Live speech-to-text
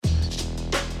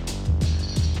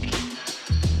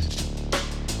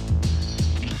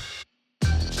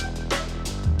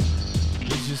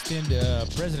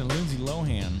President Lindsay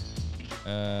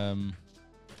Lohan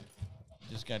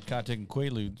just got caught taking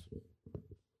Quaaludes.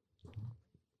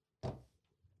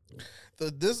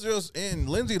 This just in.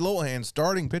 Lindsay Lohan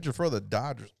starting pitcher for the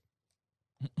Dodgers.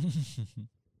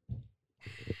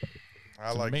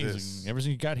 I like amazing. this. Ever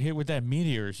since she got hit with that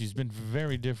meteor, she's been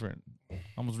very different.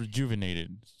 Almost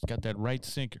rejuvenated. She's got that right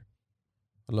sinker.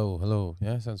 Hello.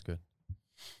 Yeah, sounds good.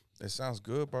 It sounds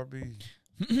good, Bobby.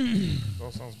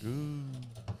 All sounds good.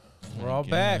 We're all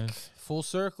back. Full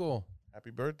circle.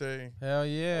 Happy birthday. Hell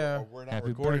yeah. Oh, we're not Happy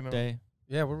recording birthday.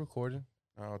 Yeah, we're recording.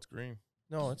 Oh, it's green.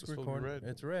 No, it's supposed to be recording. red.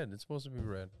 It's red. It's supposed to be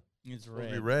red. It's It's supposed to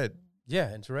red. be red. Yeah,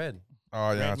 it's red.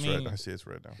 Oh, yeah, Red it's red. means- I see it's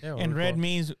red now. Yeah, And red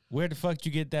means. means, where the fuck did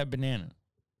you get that banana?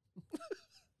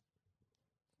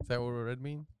 Is that what red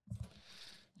means?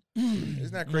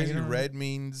 Isn't that crazy? you know- Red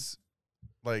means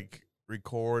like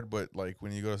record, but like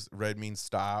when you go, red means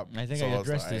stop. I think So I it's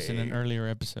addressed this in an like, earlier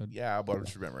episode. Yeah, but I'm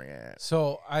just remembering it.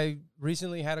 So I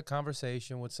recently had a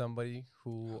conversation with somebody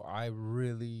who I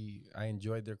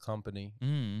enjoyed their company,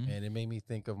 Mm. and it made me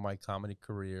think of my comedy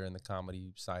career and the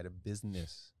comedy side of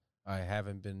business. I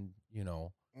haven't been,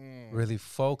 really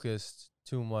focused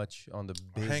too much on the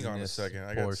business. Hang on a second.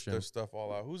 I got portion. their stuff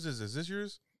all out. Whose is this? Is this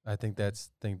yours? I think that's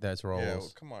Raul's. Yeah,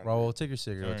 well, come on. Raul, take your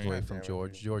cigarettes Sorry. away God from damn it,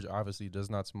 George. dude. George obviously does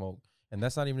not smoke, and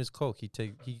that's not even his Coke.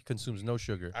 He consumes no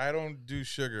sugar. I don't do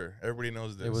sugar. Everybody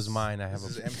knows this. It was mine. This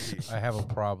is empty. I have a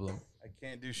problem. I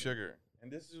can't do sugar.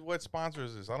 And this is what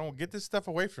sponsors this. I don't get this stuff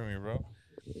away from me, bro.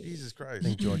 Jesus I Christ.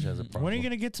 think George has a problem. When are you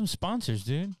going to get some sponsors,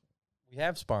 dude? We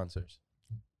have sponsors.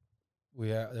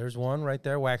 There's one right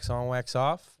there. Wax on, wax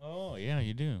off Oh, yeah,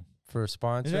 you do. for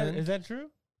sponsoring. Is that true?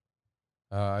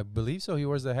 I believe so. He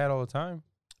wears the hat all the time.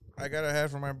 I got a hat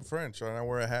from my friend. Should I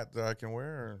wear a hat that I can wear?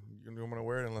 Or you don't want to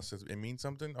wear it unless it means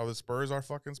something? Oh, the Spurs are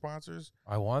fucking sponsors?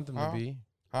 I want them Huh? to be.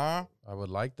 Huh? I would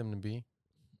like them to be.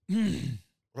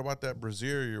 What about that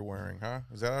brassiere you're wearing, huh?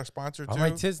 Is that our sponsor too? Are my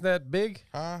tits that big?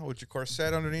 Huh? With your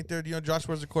corset underneath there? Do you know Josh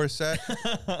wears a corset?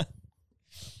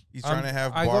 He's trying to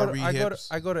have I go Barbie to, I go to, hips.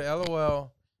 I go to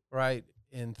LOL, right,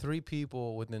 and 3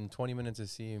 people within 20 minutes of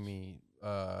seeing me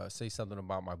say something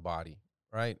about my body,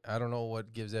 right? I don't know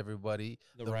what gives everybody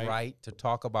The the right. right to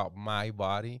talk about my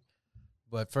body.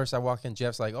 But first I walk in,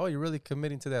 Jeff's like, oh, you're really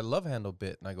committing to that love handle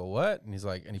bit. And I go, what? And he's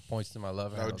like, and he points to my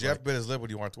love No, handle. Jeff bit his lip when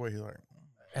he walked away. He's like,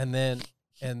 And then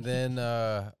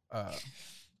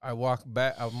I walk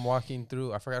back. I'm walking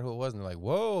through. I forgot who it was, and they're like,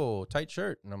 "Whoa, tight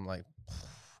shirt." And I'm like, "It's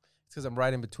because I'm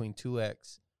right in between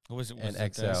 2X." Was it, And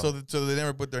it XL. so they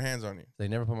never put their hands on you. They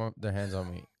never put their hands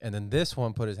on me. And then this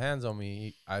one put his hands on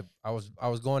me. I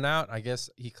was going out. I guess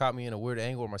he caught me in a weird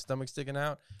angle where my stomach's sticking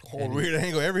out. Oh, And weird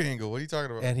angle, every angle. What are you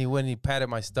talking about? And he patted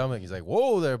my stomach. He's like,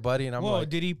 "Whoa, there, buddy." And I'm Whoa, like,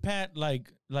 did he pat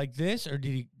like this, or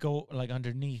did he go like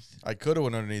underneath? I could have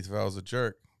went underneath if I was a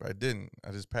jerk, but I didn't.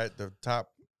 I just pat the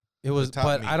top. "It was." top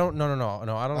But meat. I don't. No. I I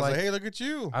don't was like. like, hey, look at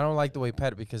you. I don't like the way he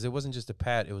patted because it wasn't just a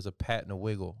pat. It was a pat and a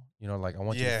wiggle. Like I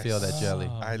want you to feel that Yes. jelly.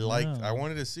 Oh, I no.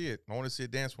 wanted to see it. I wanted to see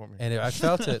it dance for me. And I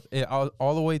felt it,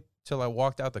 all the way till I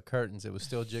walked out the curtains. It was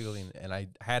still jiggling, and I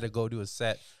had to go do a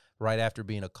set right after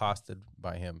being accosted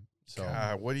by him. So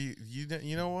God, what do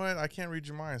you know what? I can't read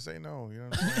your mind. Say no. You know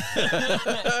what I'm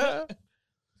saying?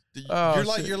 Oh,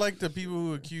 you're shit. like the people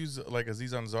who accuse like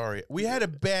Aziz Ansari. We had a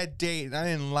bad date and I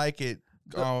didn't like it.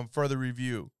 Further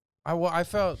review. I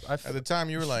felt At the time,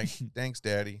 you were like, "Thanks,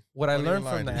 Daddy." what I Don't even learned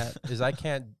lie, from dude. that is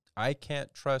I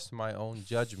can't trust my own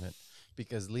judgment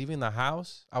because leaving the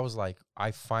house, I was like,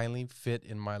 I finally fit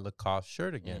in my Lacoste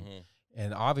shirt again, Mhm.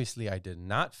 and obviously I did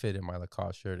not fit in my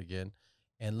Lacoste shirt again.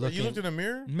 And But you looking, looked in the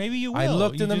mirror. Maybe you will. I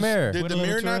looked You in the just mirror. Did went the a little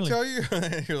mirror too not early. tell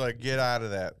you? You're like, get out of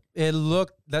that. it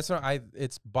looked. That's what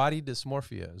it's body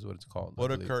dysmorphia is what it's called. I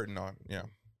Put a believe. curtain on. Yeah.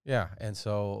 Yeah, and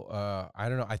so I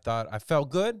don't know. I felt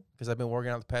good because I've been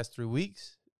working out the past 3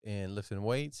 weeks and lifting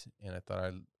weights, and I thought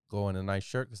I'd go in a nice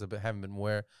shirt because I haven't been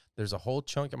wearing. There's a whole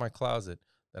chunk in my closet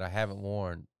that I haven't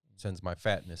worn since my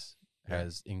fatness Yeah.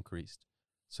 has increased.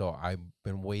 So I've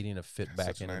been waiting to fit back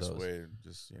Such a into nice those. way to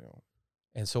just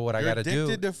And so what I You're got to do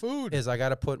addicted to food. is I got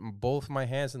to put both my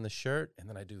hands in the shirt, and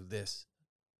then I do this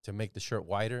to make the shirt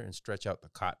wider and stretch out the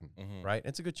cotton. Mhm. Right?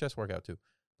 It's a good chest workout too.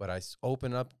 But I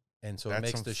open up, and so it That's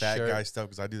makes some the fat shirt. guy stuff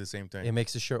because I do the same thing. It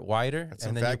makes the shirt wider, That's some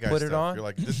and then fat you guy put stuff. it on. You're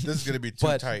like, this is going to be too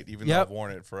But- tight, even though yep. I've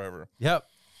worn it forever. Yep,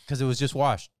 because it was just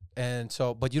washed, and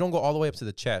so, but you don't go all the way up to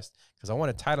the chest because I want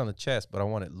it tight on the chest, but I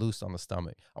want it loose on the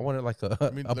stomach. I want it like a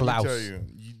Let me blouse. tell you,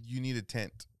 you need a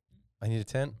tent. I need a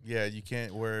tent. Yeah, you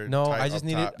can't wear. No, tight I just up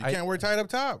need it- top. You I- can't wear tight up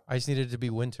top. I just needed it to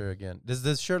be winter again. Does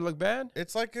this shirt look bad?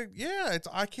 It's like it's.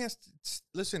 I can't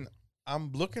listen.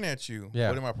 I'm looking at you. Yeah.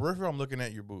 But in my peripheral, I'm looking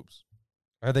at your boobs.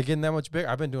 Are they getting that much bigger?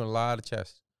 I've been doing a lot of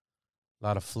chest. A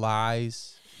lot of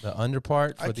flies. The under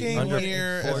part for I the came under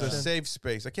here as a portion. safe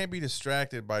space. I can't be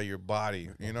distracted by your body.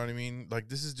 You know what I mean? Like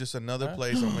this is just another Huh?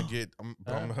 place I'm gonna get.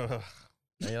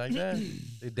 You like that?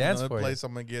 They dance another for place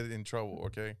I'm gonna get in trouble.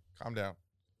 Okay, calm down.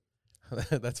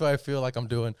 you. That's why I feel like I'm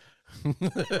doing,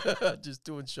 just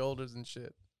doing shoulders and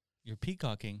shit. You're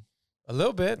peacocking. A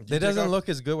little bit. Do you It take doesn't off- look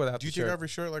as good without Do you the take shirt. off your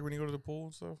shirt like when you go to the pool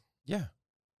and stuff? Yeah.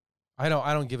 I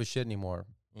don't give a shit anymore.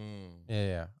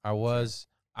 Yeah. I was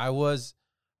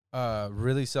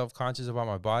really self-conscious about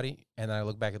my body, and then I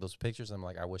look back at those pictures and I'm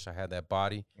like, I wish I had that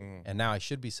body. And now I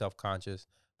should be self-conscious,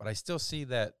 but I still see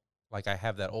that like I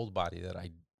have that old body that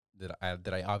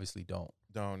I obviously don't.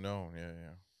 Don't know.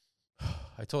 Yeah.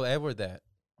 I told Edward that.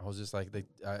 I was just like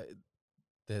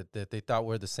that they thought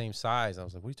we're the same size. I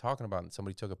was like, what are you talking about? And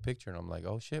somebody took a picture and I'm like,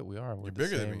 oh shit, we are. We're You're the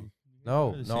bigger same. than me. No,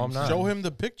 We're the no, same I'm not. Show him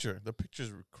the picture. The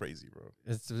picture's crazy, bro.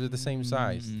 We're the same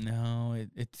size. No,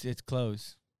 it's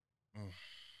close.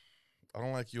 I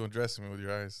don't like you undressing me with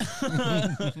your eyes.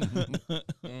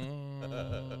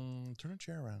 Turn a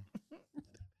chair around.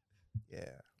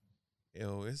 Yeah.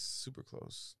 Ew, it's super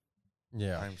close.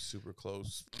 Yeah. I'm super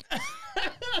close.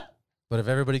 But if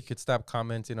everybody could stop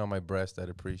commenting on my breast, I'd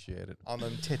appreciate it. On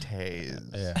them titties.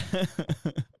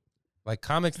 Yeah. Like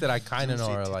comics that I kind of know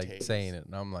Juicy are like titties. saying it,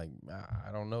 and I'm like,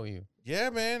 I don't know you.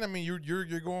 Yeah, man. I mean,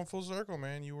 you're going full circle,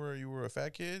 man. You were a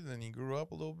fat kid, and then you grew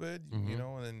up a little bit, you Mhm.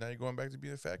 know, and then now you're going back to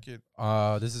being a fat kid.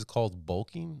 This is called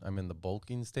bulking. I'm in the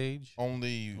bulking stage.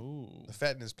 Only Ooh. the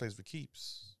fatness plays for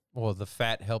keeps. Well, the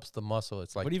fat helps the muscle.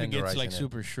 It's like What if it gets tenderizing like it.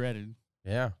 super shredded?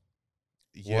 Yeah.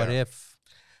 Yeah. What if?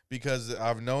 Because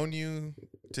I've known you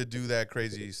to do that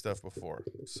crazy stuff before.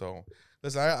 So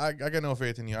listen, I got no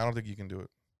faith in you. I don't think you can do it.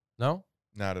 No.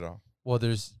 Not at all. Well,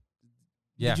 there's.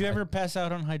 Yeah. Did you ever pass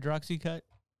out on hydroxycut?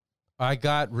 I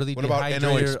got really What about NO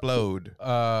dehydrated. Explode?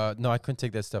 No, I couldn't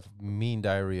take that stuff. Mean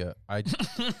diarrhea. I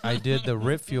did the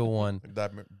Rip Fuel one.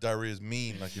 Diarrhea is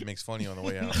mean. Like it makes funny on the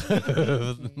way out.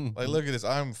 Like look at this.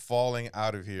 I'm falling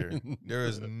out of here. There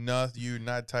is nothing. You're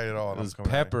not tight at all. It and I'm was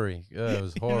coming at you. peppery. It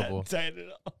was horrible. Tied it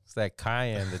up. It's that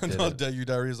cayenne that did No, it. your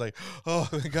diarrhea is like, oh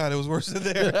my god, it was worse than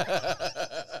there.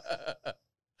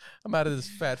 I'm out of this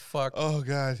fat fuck. Oh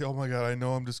god, oh my god, I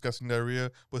know I'm discussing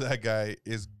diarrhea, but that guy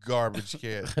is garbage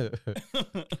can.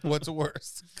 What's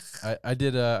worse? I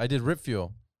did Rip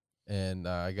Fuel, and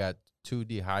I got too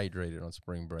dehydrated on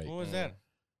spring break. What was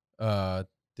that?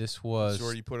 This was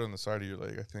Sure, you put it on the side of your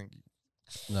leg. I think.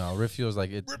 no Rip Fuel is like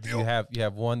it. Rip You Fuel.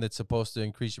 have one that's supposed to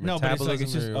increase your No, but it's metabolism. like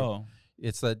it's just or-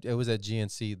 It's like it was at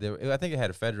GNC. There, I think it had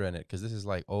ephedra in it because this is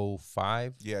like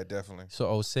 05. Yeah, definitely.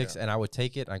 So 06, Yeah. and I would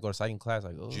take it, and I go to cycling class,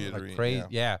 like, Jittery, like crazy. yeah.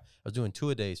 Yeah, I was doing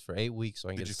 2-a-days for 8 weeks, so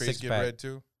I can Did get your a face six get pack. red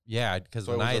too? Yeah, because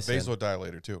So of it was a niacin.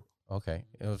 vasodilator too. Okay,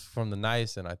 it was from the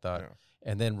niacin, I thought. Yeah.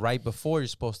 And then right before you're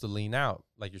supposed to lean out,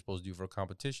 like you're supposed to do for a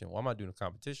competition. Well, I'm not doing a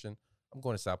competition. I'm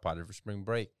going to South Padre for spring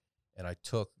break, and I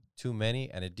took too many,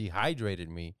 and it dehydrated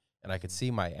me, and I could see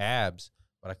my abs,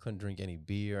 but I couldn't drink any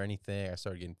beer or anything. I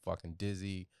started getting fucking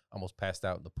dizzy. Almost passed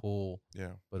out in the pool,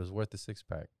 Yeah. but it was worth the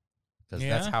 6-pack because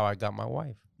that's Yeah? how I got my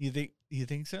wife. You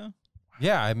think so?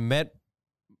 Yeah, I met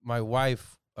my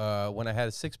wife when I had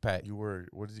a 6-pack. You were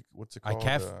what's it I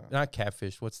called? not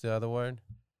catfish. What's the other word?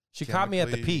 She caught me at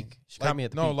the chemically- peak. She caught me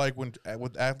at the peak. like when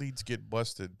athletes get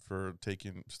busted for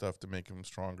taking stuff to make them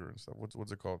stronger and stuff.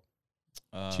 What's it called?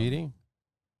 Cheating.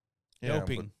 Yeah,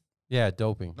 Doping. Yeah,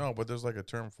 doping. but, no, but there's like a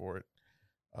term for it.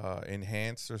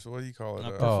 Enhanced or what do you call it?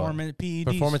 Performance PEDs.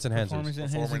 Performance enhancers. Performance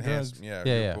enhancing drugs. Yeah,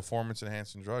 Yeah, you're yeah. performance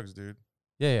enhancing drugs, dude.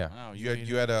 Yeah, Wow,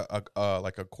 You had a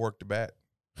like a corked bat.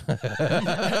 yeah.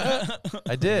 I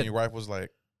And did. your wife was like,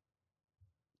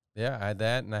 Yeah, I had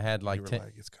that, and I had you like were 10.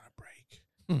 like, it's gonna break.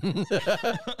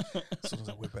 As soon as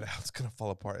I whip it out, it's gonna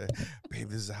fall apart. Babe,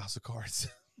 this is a house of cards.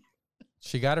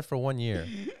 She got it for 1 year.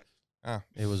 Ah.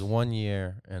 It was 1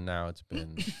 year, and now it's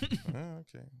been. Oh,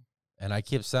 okay. And I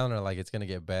kept telling her like it's gonna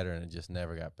get better, and it just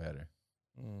never got better.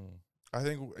 I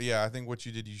think what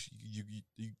you did, you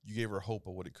gave her hope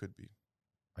of what it could be.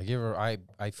 I give her. I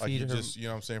Like feed you her. just, you know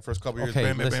what I'm saying? First couple years, Okay,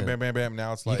 bam, bam, listen. bam, bam, bam, bam.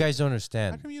 Now it's like, You guys don't how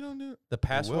understand. come you don't do it? The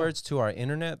passwords to our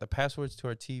internet, the passwords to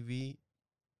our TV,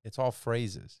 it's all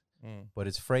phrases, but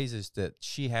it's phrases that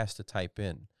she has to type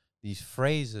in. These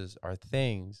phrases are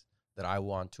things that I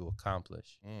want to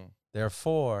accomplish.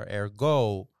 Therefore,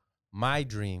 ergo, my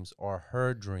dreams are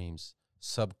her dreams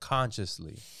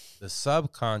subconsciously. The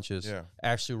subconscious Yeah.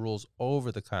 actually rules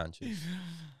over the conscious.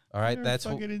 All right, You're that's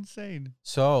fucking insane.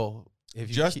 So if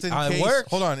you Just in it case. works.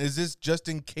 Hold on. Is this just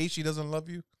in case she doesn't love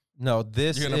you? No,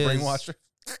 this You're gonna is brainwash her.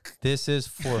 this is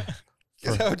for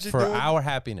Is that what you're for doing? our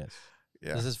happiness.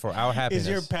 Yeah. This is for our happiness. Is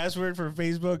your password for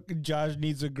Facebook? Josh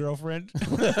needs a girlfriend.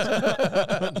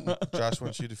 Josh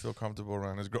wants you to feel comfortable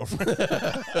around his girlfriend.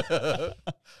 I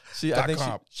think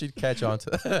she'd catch on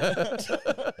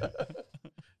to.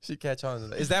 She'd catch on to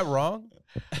that. Is that wrong?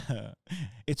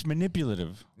 It's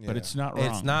manipulative, but Yeah. it's not wrong.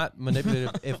 It's not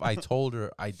manipulative if I told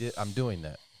her I'm doing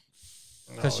that.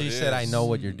 Because No, she it said, I is. know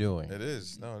what you're doing. It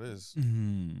is. No, it is.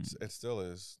 Mhm. It still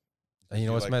is. And you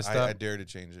know what's messed I up? dare to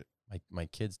change it. My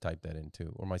kids type that in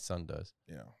too, or my son does.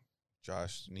 Yeah.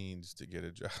 Josh needs to get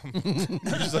a job.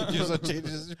 Your son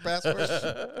changes his password.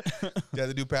 Yeah,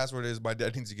 the new password is my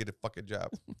dad needs to get a fucking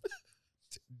job.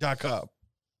 .com.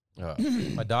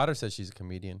 My daughter says she's a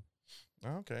comedian.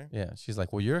 Oh, okay. Yeah, she's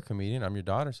like, well, you're a comedian. I'm your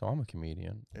daughter, so I'm a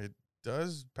comedian. It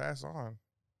does pass on.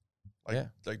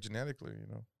 Like genetically, you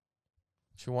know.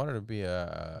 She wanted to be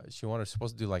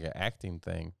supposed to do like an acting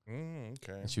thing.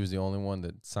 Okay. And she was the only one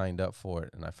that signed up for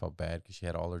it. And I felt bad because she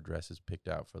had all her dresses picked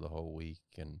out for the whole week.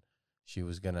 And she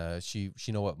was she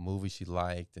know what movie she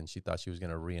liked. And she thought she was going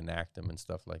to reenact them and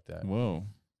stuff like that. Whoa.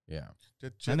 Yeah.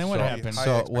 And then what happened?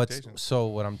 So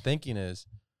what I'm thinking is,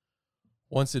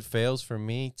 once it fails for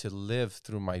me to live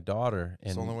through my daughter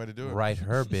It's and the only way to do it. write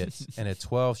her bits, and at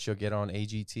 12 she'll get on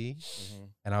AGT, Mhm.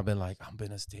 and I've been like, I'm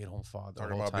been a stay-at-home father. Talking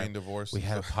the whole about time. being divorced. We and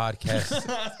had a stuff.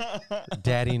 podcast,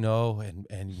 Daddy No, and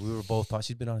we were both thought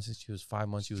she's been on since she was 5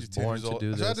 months. She was She's 10 born years to old.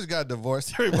 do So I this. just got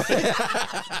divorced, everybody.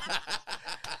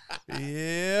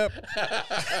 Yep.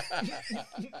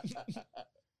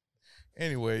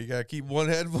 Anyway, you gotta keep one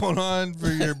headphone on for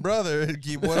your brother and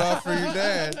keep one off for your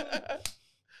dad,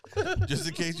 just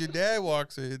in case your dad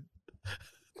walks in.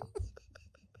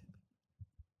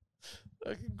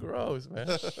 Fucking gross, man.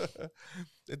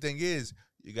 The thing is,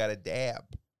 you gotta dab.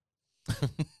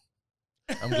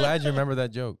 I'm glad you remember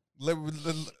that joke. Let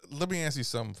me ask you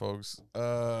something, folks.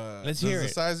 Let's does hear the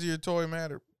it. size of your toy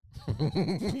matter?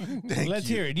 Thank Let's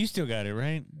you. hear it. You still got it,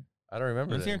 right? I don't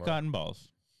remember Let's that hear anymore. Cotton Balls.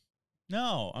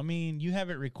 No, I mean, you have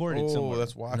it recorded Oh, somewhere.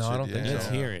 let's watch No, it. I don't think yeah. so. Let's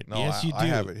hear it. No, Yes, you I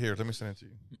have do. it here. Let me send it to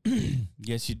you.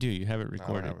 Yes, you do. You have it I don't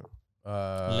recorded. have it.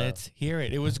 Let's hear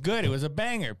it. It was good. It was a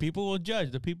banger. People will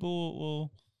judge. The people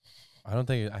will. I don't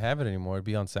think I have it anymore. It'd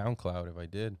be on SoundCloud if I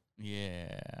did.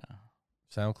 Yeah.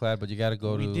 SoundCloud, but you got to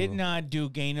go We to. did not do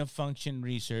gain of function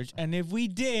research. And if we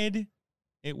did,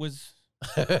 it was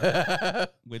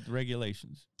with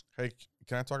regulations. Hey,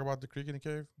 can I talk about the creek in the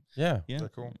cave? Yeah. Yeah. Is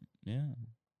that cool? Yeah.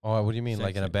 Oh, what do you mean?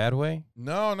 Like in a Sexy. bad way?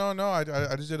 No.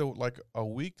 I just did a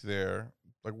week there.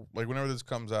 Like whenever this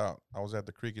comes out, I was at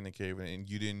the creek in the cave, and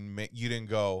you didn't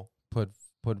go. Put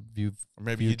view. Or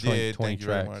maybe Few you did. 20 Thank you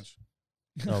very tracks.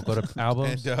 much. No, go to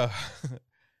albums. And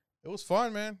it was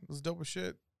fun, man. It was dope as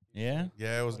shit. Yeah.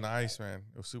 Yeah, it was nice, man.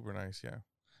 It was super nice. Yeah.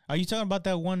 Are you talking about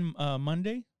that one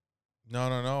Monday? No.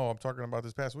 I'm talking about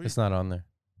this past week. It's not on there.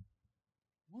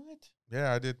 What?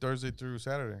 Yeah, I did Thursday through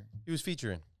Saturday. He was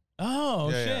featuring. Oh,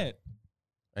 Yeah, yeah. shit.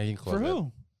 And you can close For it.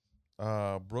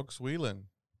 who? Brooks Wheelan.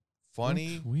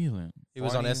 Funny. Wheelan. He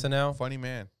was on funny- SNL Funny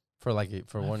man. for like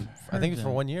I've one. I heard think it's for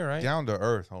that. 1 year, right? Down to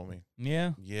earth, homie.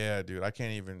 Yeah. Yeah, dude. I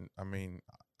can't even. I mean,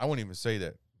 I wouldn't even say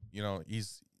that. You know,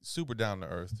 he's super down to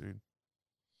earth, dude.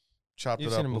 Chopped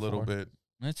You've it seen up a him little before. bit.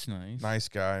 That's nice. Nice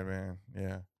guy, man.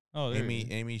 Yeah. Oh, there it is.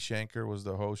 Amy Shanker was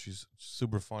the host. She's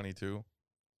super funny too.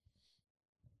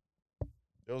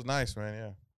 It was nice, man. Yeah.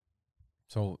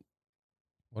 So,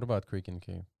 what about Creek and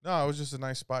Cave? No, it was just a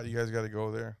nice spot. You guys got to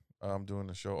go there. I'm doing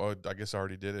the show. Oh, I guess I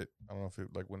already did it. I don't know if it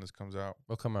like when this comes out.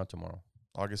 We'll come out tomorrow.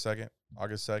 August 2nd.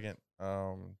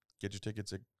 Get your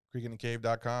tickets at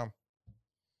creekandthecave.com.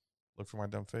 Look for my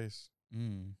dumb face.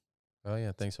 Mm. Oh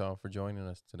yeah, thanks all for joining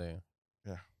us today.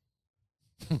 Yeah.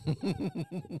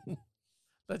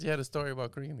 Thought you had a story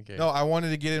about Creek and the Cave. No, I wanted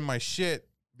to get in my shit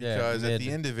Yeah, because at mid.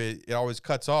 the end of it, it always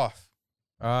cuts off.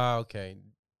 Ah, okay.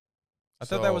 I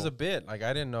thought that was So- a bit. Like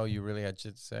I didn't know you really had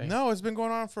shit to say. No, it's been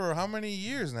going on for how many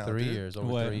years now? 3 dude? years, over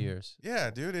What? 3 years. Yeah,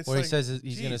 dude. It's Where like, he says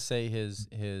he's gonna geez. say his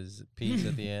piece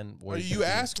at the end. Well, where he's you gonna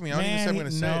be- asked me. I don't even say I'm Man, going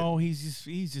to say no,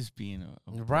 he's just being a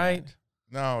Right? brat. it.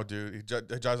 No, dude.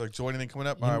 John's like, so anything coming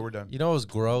up? All right, we're done. You know what's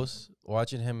gross?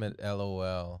 Watching him at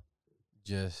LOL.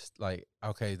 Just like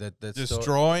that's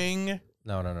Destroying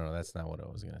no, that's not what I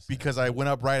was gonna say. because I went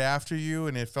up right after you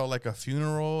and it felt like a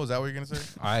funeral. Is that what you're going to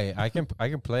say? I can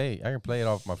play it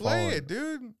off my Play phone. it,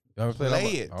 dude. You want me to Play off my-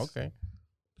 it. Okay.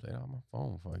 Play it on my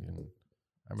phone. Fucking. I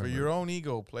For remember. your own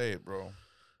ego, play it, bro.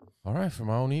 All right, for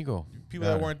my own ego. People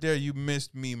Got that it. weren't there, you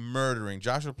missed me murdering.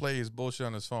 Josh will play his bullshit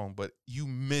on his phone, but you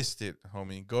missed it,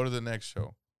 homie. Go to the next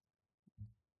show.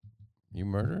 You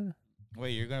murdered?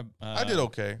 Wait, you're gonna? I did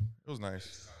okay. It was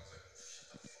nice.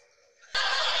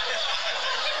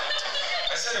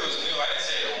 I said it was new. I didn't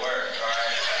say it worked, all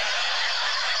right?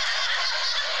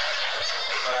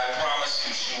 promise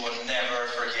you she will never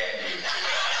forget you.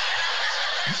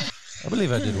 I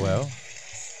believe I did well.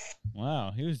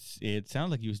 Wow, it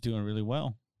sounded like he was doing really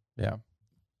well. Yeah.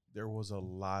 There was a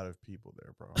lot of people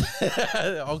there, bro.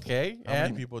 Okay. How many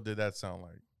And people did that sound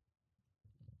like?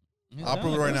 It I'll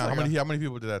prove it sounded right like- now. How many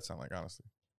people did that sound like? Honestly,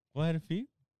 Quite a few.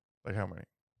 like how many?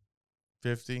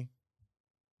 50.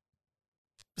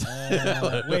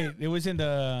 Wait, it was in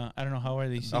the. I don't know how are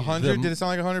they. seated? 100? Did it sound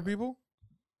like 100 people?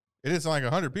 It didn't sound like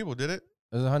 100 people, did it?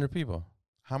 there's 100 people.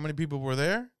 How many people were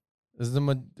there? This is how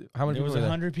many There was people were there?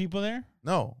 100 people there.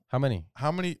 No. How many?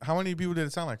 How many people did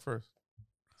it sound like first?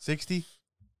 60?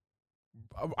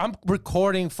 I'm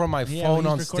recording from my Yeah, phone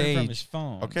he's on recording from his stage.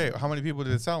 phone. Okay, how many people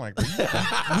did it sound like?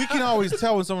 We can always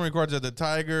tell when someone records at the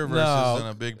Tiger versus No. in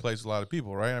a big place with a lot of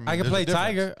people, right? I can there's a play difference.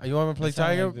 Tiger. You want me to play It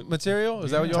sounded Tiger like the- material?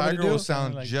 Is that what you want me Tiger to do? will sound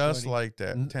Sounded like just 40. like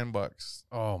that. $10.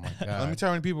 Oh my Let me god. tell you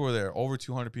how many people were there. Over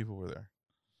 200 people were there.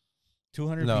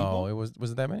 200 No, people. it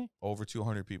was it that many? Over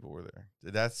 200 people were there.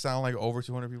 Did that sound like over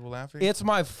 200 people laughing? It's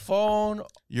my phone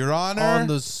Your Honor, on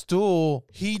the stool.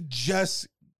 he just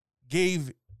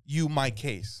gave you my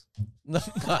case.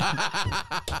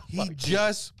 He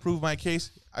just proved my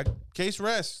case. Case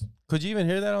rests. Could you even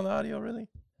hear that on the audio? Really?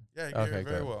 Yeah, you Okay, hear it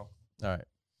very good. well. All right.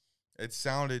 It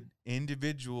sounded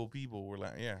individual people were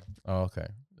like, yeah. Oh, okay.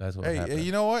 That's what Hey, happened.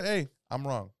 you know what? Hey, I'm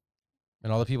wrong.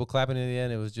 And all the people clapping in the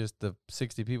end, it was just the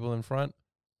 60 people in front.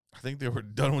 I think they were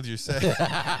done with your set.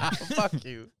 Fuck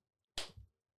you.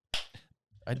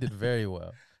 I did very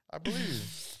well. I believe you.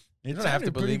 You It don't have to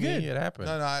sounded pretty believe me. good. It happened.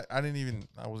 No, I didn't even.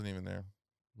 I wasn't even there.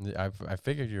 I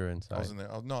figured you were I inside. was in there.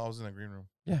 No, I was in the green room.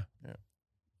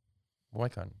 Why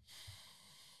can't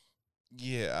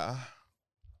you? Yeah.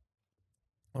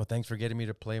 Well, thanks for getting me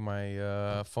to play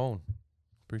my phone.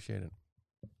 Appreciate it.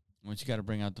 Once you got to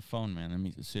bring out the phone, man. That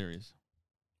means it's serious.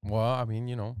 Well, I mean,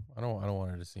 I don't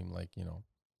want it to seem like,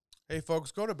 Hey,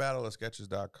 folks, go to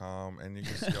battleofsketches.com and you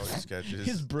can see all these sketches.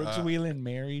 Is Brooks Wheelan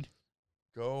married?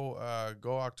 Go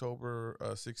October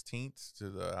 16th to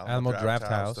the Alamo Draft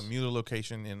House. the Mueller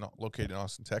location located in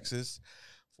Austin, Texas,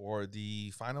 for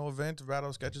the final event of Battle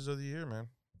of Sketches of the year, man.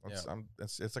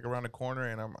 It's like around the corner,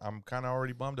 and I'm kind of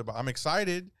already bummed about. I'm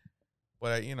excited,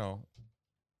 but You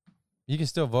can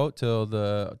still vote till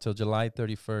July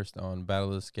 31st on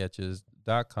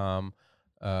battleofsketches.com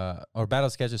or Battle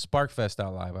of Sketches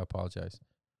Sparkfest.live. I apologize.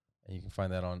 And you can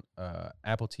find that on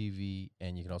Apple TV,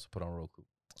 and you can also put on Roku.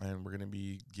 and we're gonna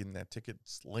be getting that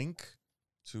tickets link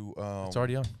to. It's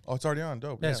already on. Oh, it's already on.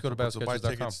 Dope. Yeah, just go to buy battleofsketches.com.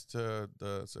 tickets to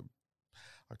the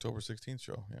October 16th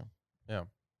show. Yeah.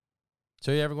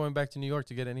 So you ever going back to New York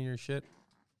to get any of your shit?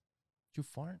 Did you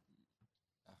fart?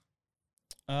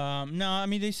 No, I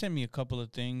mean they sent me a couple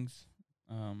of things.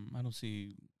 I don't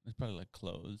see. It's probably like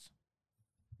clothes,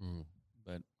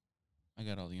 but I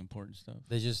got all the important stuff.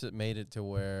 They just made it to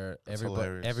where That's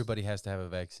hilarious. everybody has to have a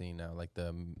vaccine now. Like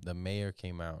the mayor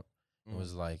came out. It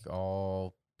was like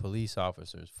all police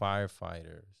officers,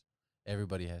 firefighters,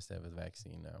 everybody has to have a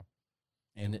vaccine now.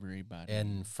 And Everybody.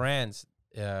 in France,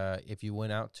 if you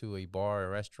went out to a bar or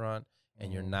restaurant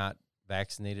and you're not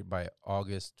vaccinated by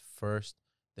August 1st,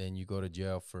 then you go to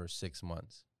jail for 6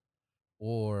 months,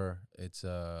 or it's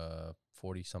a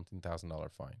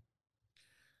 $40,000 fine.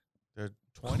 The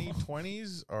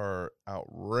 2020s are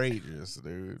outrageous,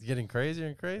 dude. It's getting crazier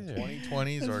and crazier.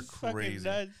 2020s are crazy.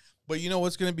 But you know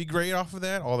what's going to be great off of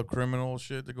that? All the criminal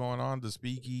shit that's going on, the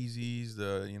speakeasies,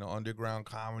 the underground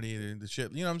comedy, the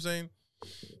shit. You know what I'm saying?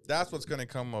 That's what's going to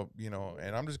come up,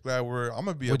 and I'm just glad I'm going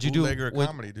to be a bootlegger of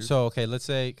comedy, dude. So, okay, let's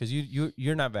say, because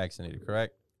you're not vaccinated,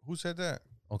 correct? Who said that?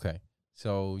 Okay.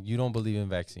 So you don't believe in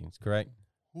vaccines, correct?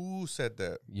 Who said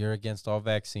that? You're against all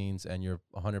vaccines and you're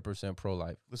 100%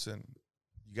 pro-life. Listen,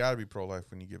 you got to be pro-life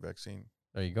when you get vaccine.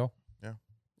 There you go. Yeah.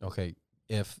 Okay.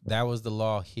 If that was the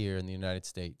law here in the United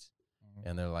States,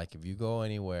 and they're like, if you go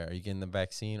anywhere, are you getting the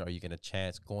vaccine or are you getting a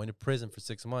chance going to prison for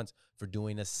 6 months for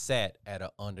doing a set at an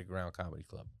underground comedy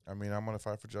club? I mean, I'm going to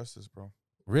fight for justice, bro.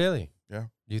 Really? Yeah.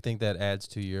 Do you think that adds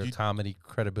to your comedy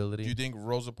credibility? Do you think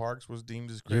Rosa Parks was deemed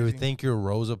as crazy? You would think you're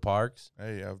Rosa Parks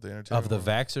Hey, of the entertainment of the world.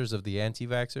 vaxxers, of the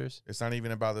anti-vaxxers? It's not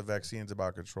even about the vaccine. It's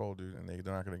about control, dude. And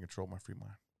they're not going to control my free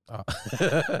mind. Oh.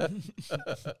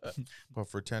 But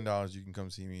for $10, you can come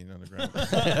see me in underground.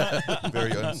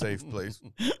 Very unsafe place.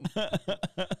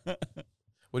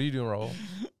 What are you doing, Raul?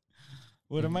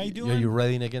 What am I Are doing? you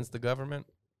railing against the government?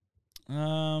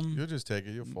 You'll just take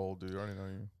it. You'll fold, dude. I already know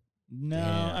you. No,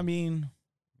 Damn. I mean,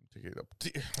 Take it up.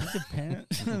 it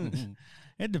depends.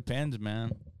 It depends,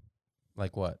 man.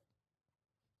 Like what?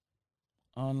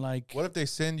 On like, What if they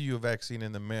send you a vaccine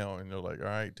in the mail and they're like, all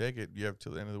right, take it. You have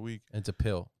till the end of the week It's a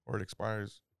pill. or it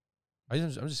expires? I'm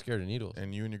just scared of needles.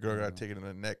 And you and your girl got to take it in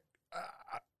the neck.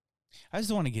 I just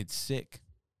don't want to get sick.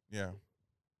 Yeah.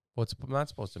 What's not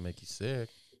supposed to make you sick?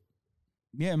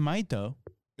 Yeah, it might though.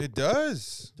 It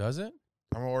does. Does it?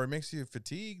 I mean, or it makes you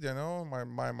fatigued. I know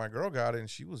my girl got it, and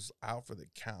she was out for the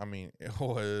count. I mean, it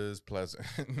was pleasant.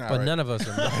 But none of us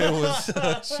are. It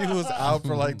was. She was out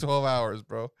for like 12 hours,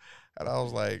 bro. And I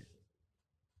was like,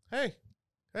 "Hey,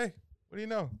 what do you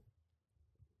know?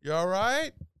 You all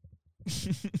right?"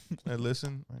 And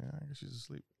listen, I guess she's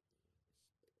asleep.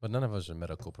 But none of us are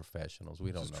medical professionals.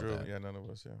 We don't know true. that. Yeah, none of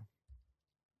us. Yeah.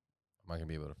 I'm not gonna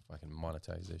be able to fucking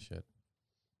monetize this shit.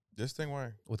 This thing,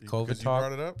 why? With COVID COVID talk,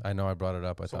 talk, you brought it up. I know I brought it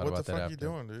up. I So thought what about the that fuck after.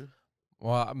 you doing, dude?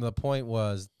 Well, the point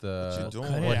was What you doing?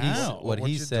 Cut it what he out. what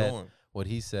he you said. doing? What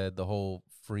he said. The whole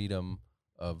freedom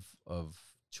of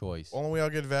choice. Only way I'll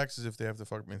get vaxxed is if they have to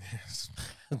fuck me in the ass.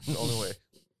 The only way.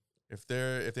 If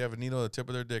they have a needle at the tip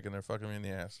of their dick and they're fucking me in the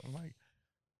ass, I'm like,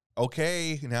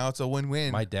 okay, now it's a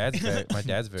win-win. My dad's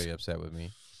very upset with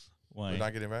me Why? We're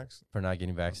not getting vaxxed. for not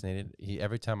getting vaccinated.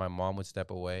 Every time my mom would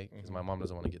step away, because my Mhm. mom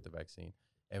doesn't want to get the vaccine.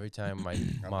 Every time my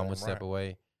damn mom would step right.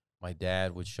 away, my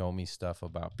dad would show me stuff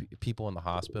about people in the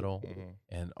hospital. Mhm.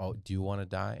 And do you want to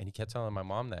die? And he kept telling my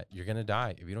mom that you're gonna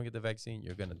die if you don't get the vaccine.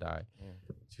 You're gonna die. Mm.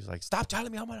 She was like, "Stop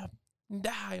telling me I'm gonna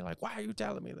die." Like, why are you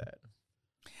telling me that?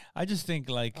 I just think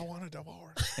like I want a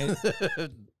divorce.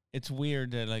 it's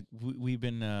weird that like we've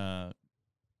been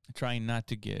trying not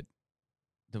to get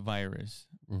the virus,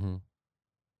 Mm-hmm.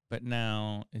 but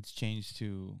now it's changed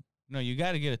to no. You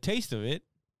got to get a taste of it.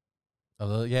 A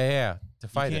little, yeah, to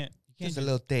fight it. You can't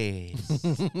little taste.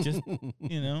 just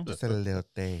you know. Just a little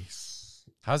taste.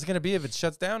 How's it gonna be if it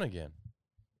shuts down again?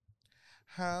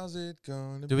 How's it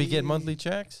gonna be? Do we get monthly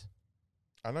checks?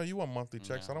 I know you want monthly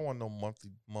checks. I No. don't want no month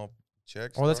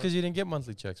checks. Oh, that's dog. because you didn't get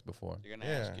monthly checks before. They're gonna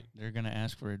Yeah. They're gonna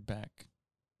ask for it back.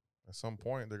 At some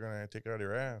point, they're going to take it out of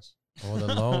your ass. Oh,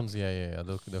 the loans, yeah.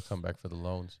 They'll come back for the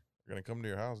loans. They're going to come to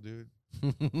your house, dude.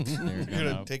 They're They're going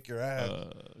gonna to take your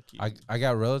ass. I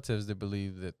got relatives that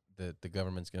believe that the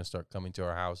government's gonna start coming to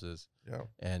our houses Yeah.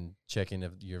 and checking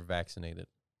if you're vaccinated,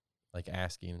 like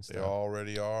asking and They stuff.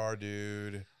 already are,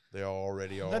 dude. They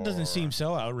already are. That doesn't seem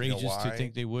so outrageous to why?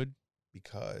 think they would.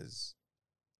 Because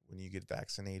when you get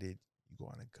vaccinated, you go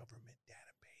on a government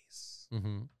database.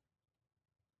 Mm-hmm.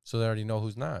 So they already know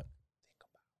who's not. Think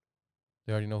about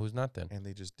They already know who's not then. it. And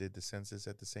they just did the census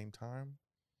at the same time.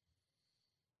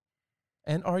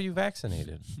 And are you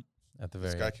vaccinated? At the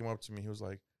This very guy end. came up to me. He was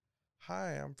like,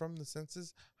 "Hi, I'm from the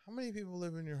census. How many people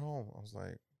live in your home?" I was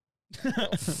like,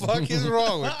 "What the fuck is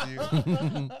wrong with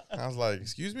you?" I was like,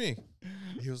 "Excuse me."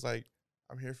 He was like,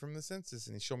 "I'm here from the census,"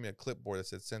 and he showed me a clipboard that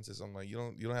said census. I'm like,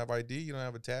 "You don't have ID? You don't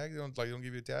have a tag? You don't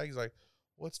give you a tag?" He's like,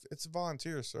 "Well, it's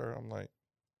volunteer, sir." I'm like,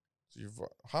 "So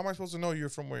how am I supposed to know you're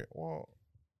from where?" Well,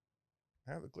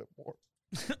 I have the clipboard.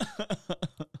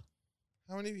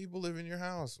 How many people live in your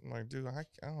house? I'm like, dude, I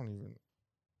don't even.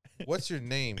 What's your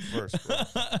name first, bro?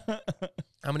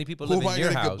 How many people Who live am in I your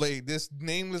gonna house? complain? This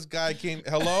nameless guy came.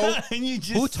 Hello. And you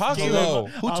just Who talks to gave Hello.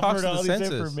 him- Who talks offered to the all this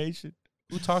census? information.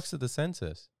 Who talks to the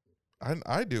census?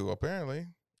 I do apparently.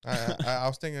 I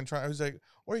was thinking trying. He was like,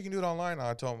 or you can do it online.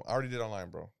 I told him I already did online,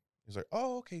 bro. He's like,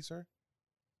 oh, okay, sir.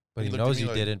 But He he looked at knows me you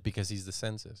like- didn't because he's the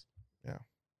census. Yeah.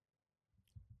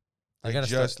 They I gotta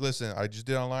just start- listen. I just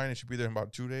did online. It should be there in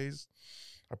about 2 days.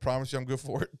 I promise you, I'm good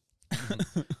for it.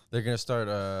 They're gonna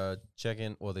start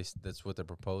checking. Well, that's what they're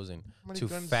proposing How many to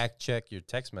guns? fact check your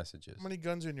text messages. How many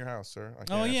guns are in your house, sir? I Oh,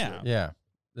 can't answer yeah.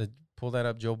 that. Yeah, pull that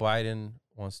up. Joe Biden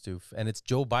wants to, and it's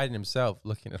Joe Biden himself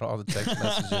looking at all the text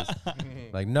messages.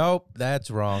 Like, nope, that's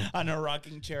wrong. On a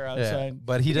rocking chair Yeah, outside.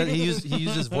 but he does. He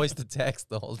uses voice to text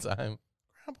the whole time.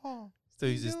 Grandpa, Still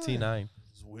you uses doing? T9.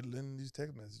 just whittling these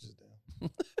text messages down.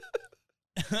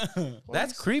 Why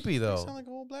That's you s- creepy You though. sound like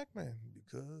an old black man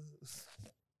because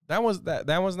That one's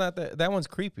not that one's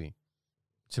creepy.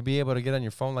 To be able to get on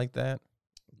your phone like that.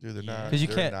 dude, they're Yeah. not. 'Cause you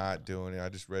they're can't- not doing it. I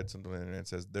just read something on the internet that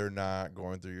says they're not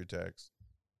going through your text.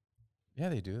 Yeah,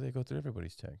 they do. They go through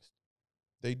everybody's text.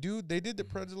 They do. They did the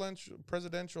presidential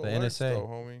The alerts, NSA. though,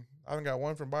 homie. I haven't got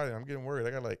one from Biden. I'm getting worried.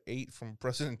 I got like 8 from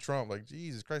President Trump. Like,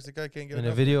 Jesus Christ, the guy can't get In a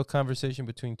enough. video conversation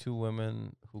between two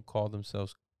women who call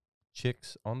themselves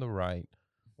chicks on the right,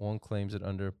 one claims that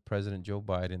under President Joe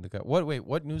Biden, the guy.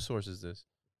 What news source is this?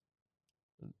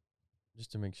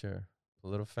 Just to make sure.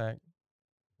 PolitiFact.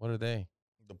 What are they?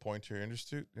 The Pointer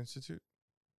Institute.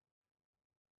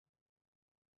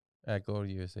 Go to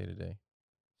USA Today.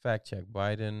 Fact check.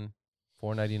 Biden,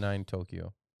 499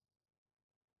 Tokyo.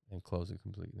 And close it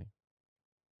completely.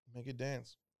 Make it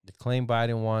dance. The claim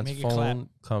Biden wants Make it clap. phone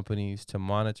companies to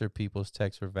monitor people's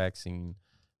texts for vaccine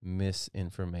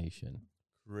misinformation.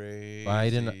 Crazy.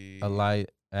 Biden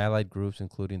allied groups,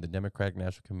 including the Democratic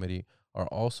National Committee, are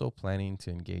also planning to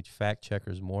engage fact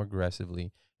checkers more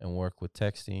aggressively and work with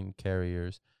texting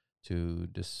carriers to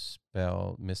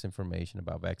dispel misinformation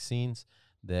about vaccines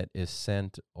that is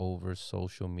sent over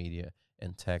social media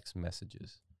and text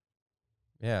messages.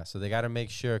 Yeah, so they got to make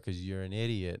sure, because you're an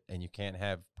idiot and you can't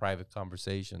have private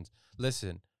conversations.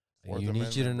 Listen, Fourth you need you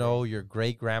to Amendment, know bro. your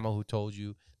great grandma who told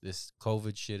you this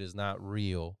COVID shit is not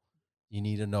real. You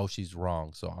need to know she's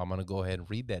wrong. So I'm going to go ahead and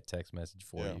read that text message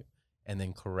for you and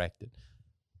then correct it.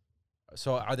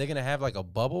 So are they going to have like a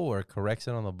bubble where it corrects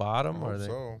it on the bottom? Or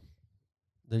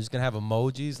they're just going to have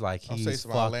emojis like I'll say he's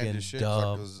some fucking outlandish shit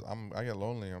dumb. because I get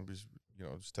lonely. I'm just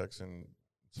just texting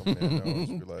somebody I know.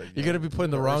 Just be like, You're going to be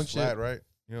putting the wrong Earth's shit. flat, right?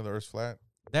 You know the Earth's flat.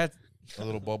 That's A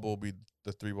little bubble will be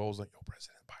the three bubbles like, yo,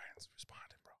 President Biden's responding,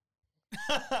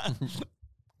 bro.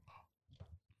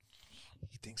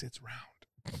 He thinks it's round.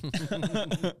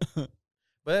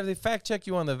 But if they fact check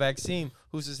you on the vaccine,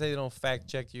 who's to say they don't fact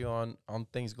check you on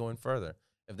things going further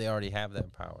if they already have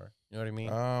that power? You know what I mean?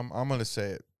 I'm gonna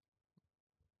say it.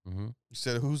 Mm-hmm. You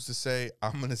said who's to say?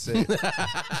 I'm gonna say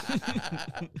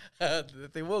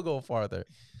it. They will go farther.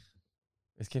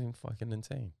 It's getting fucking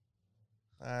insane.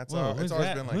 It's Whoa, always been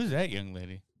like. who's that young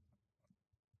lady?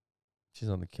 She's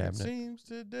on the It cabinet. seems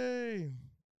today,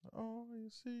 all you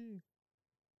see.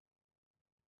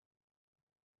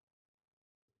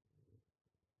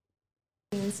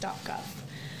 StopGov.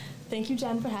 Thank you,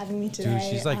 Jen, for having me today. Dude,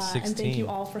 she's like And thank 16. you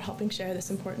all for helping share this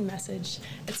important message.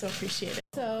 It's so appreciated.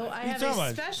 So I have talking a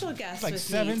about? special guest Like with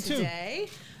 7'2". me today.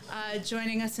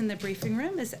 Joining us in the briefing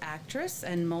room is actress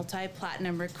and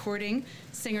multi-platinum recording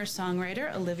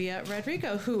singer-songwriter Olivia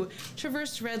Rodrigo, who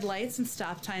traversed red lights and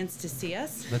stop signs to see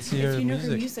us. Let's hear If you know her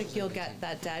music. music, you'll get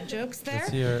that dad jokes there.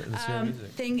 Let's hear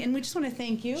music. And we just want to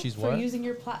thank you She's for what? using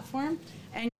your platform.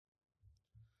 And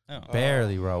Oh.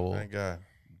 Barely, Raul. Thank God.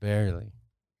 Barely.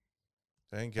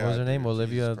 Thank God. What was her name? dude.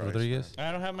 Olivia Jesus Christ, Rodriguez?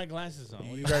 I don't have my glasses on. man.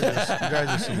 What You do you- guys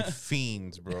are some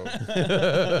fiends, bro.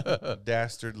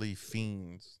 Dastardly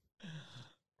fiends.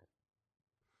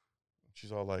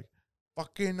 She's all like,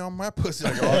 fucking on my pussy.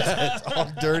 Like, it's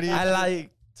all dirty. I like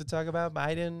to talk about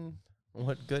Biden,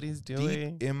 what good he's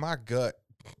doing. Deep in my gut.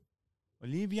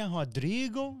 Olivia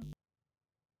Rodrigo?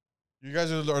 You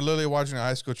guys are literally watching a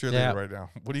high school cheerleader Yeah. right now.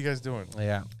 What are you guys doing?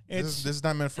 Yeah. This is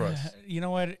not meant for us. You know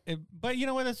what? But you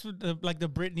know what? That's what like the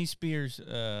Britney Spears.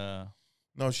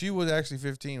 No, she was actually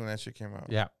 15 when that shit came out.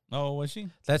 Yeah. Oh, was she?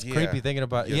 That's Yeah. creepy thinking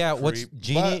about. You Yeah. What's creep.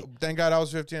 Genie? But thank God I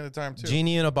was 15 at the time too.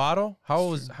 Genie in a bottle? How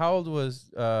old was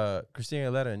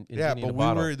Christina Aguilera in Yeah, Genie in but a we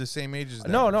bottle? were the same age as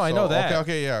them. No, I know that.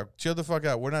 Okay, yeah. Chill the fuck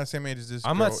out. We're not the same age as this.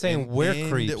 I'm not girl saying we're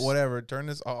creeps. Whatever. Turn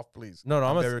this off, please. No,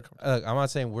 I'm very not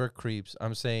saying we're creeps.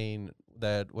 I'm saying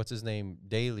that what's his name,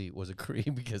 Daly, was a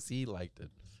creep because he liked it.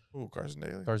 Ooh, Carson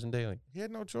Daly. Carson Daly. He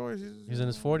had no choice. He's in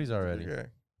his 40s already. Okay.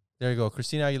 There you go.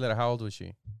 Christina Aguilera, how old was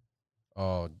she?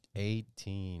 Oh,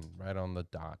 18, right on the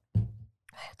dot. Oh,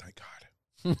 thank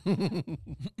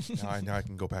God. Now I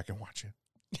can go back and watch it.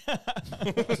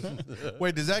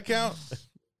 Wait, does that count?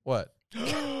 What?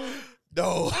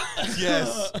 No.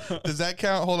 Yes. Does that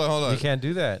count? Hold on. You can't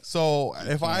do that. So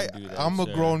if can't do that, I'm a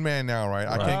sir. grown man now, right?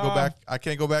 I can't go Right. back. I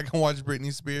can't go back and watch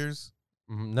Britney Spears.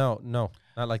 No,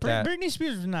 not like that. Britney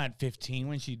Spears was not 15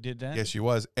 when she did that. Yes, she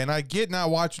was, and I get not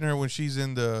watching her when she's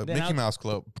in the Then Mickey I'll- Mouse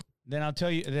Club. Then I'll tell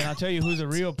you who the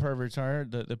real perverts are.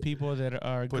 The people that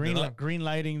are Putting it green on.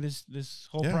 lighting this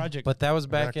whole Yeah. project. But that was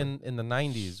back Exactly. in the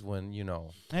 90s when, you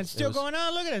know. and it's still was- going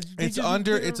on. Look at it. They It's just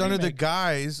under did a the remake.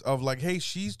 guise of like, hey,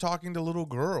 she's talking to little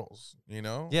girls, you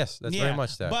know? Yes, that's very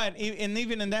much that. But and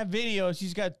even in that video,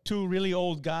 she's got two really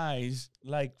old guys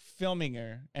like filming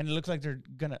her, and it looks like they're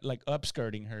gonna like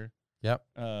upskirting her. Yep.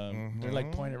 They're like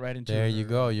Mhm. pointed right into. There you her-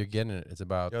 go. You're getting it. It's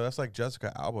about, Yo, that's like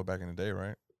Jessica Alba back in the day,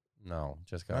 right? no,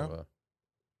 just No? got a.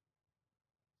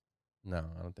 No,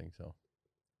 I don't think so.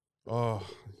 Oh,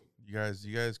 you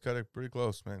guys cut it pretty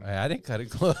close, man. I didn't cut it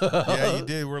close. Yeah, you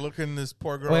did. We're looking this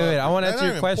poor girl. Wait, up. I wanna Not answer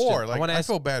your even question. Poor. I Like, wanna I ask-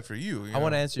 feel bad for you. I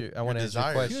want to answer your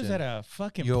desires. question. She was at a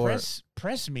fucking Your-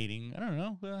 press meeting. I don't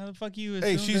know. How the fuck you?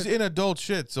 Hey, assume she's that- in adult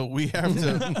shit, so we have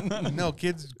to. No,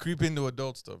 kids creep into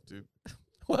adult stuff, dude.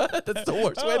 What? That's the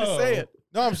worst way to say it.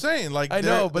 No, I'm saying like I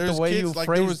know, but the there's way kids, you like,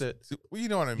 phrased there was, well, you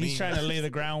know what I mean. He's trying to lay the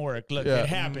groundwork. Look, Yeah. it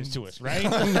happens to us, right?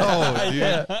 No, dude.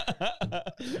 Yeah.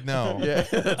 No, Yeah,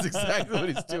 that's exactly what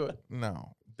he's doing.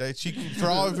 no. That she, for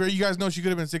all of you guys know, she could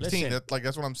have been 16. Listen,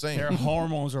 That's what I'm saying. Their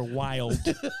hormones are wild.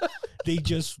 They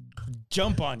just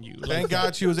jump on you. Thank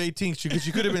God she was 18. She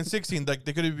could have been 16. Like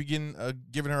they could have begun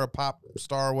giving her a pop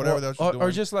star or whatever that she was doing.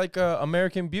 Or just like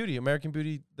American Beauty. American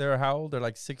Beauty, they're how old? They're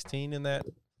like 16 in that.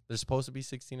 They're supposed to be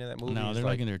 16 in that movie. No, He's they're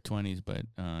like in their 20s, but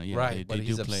yeah, right. But they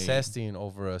he's do play. obsessing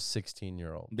over a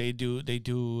 16-year-old. They do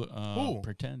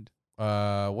pretend.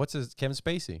 What's his Kevin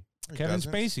Spacey? He Kevin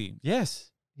doesn't. Spacey.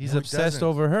 Yes, he's No, he obsessed doesn't.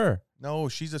 over her. No,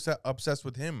 she's obsessed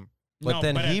with him. But No,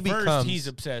 then but he at first becomes- he's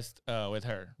obsessed with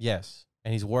her. Yes,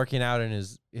 and he's working out in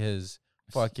his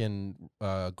fucking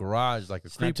garage like a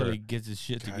It's not until creeper. he gets his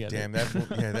shit God together. damn,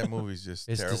 that movie's just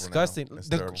It's terrible now. disgusting. It's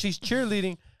terrible. She's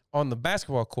cheerleading on the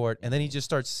basketball court, and then he just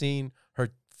starts seeing her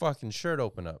fucking shirt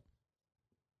open up.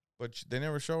 But they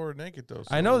never show her naked though.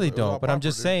 I know they it was all don't, but I'm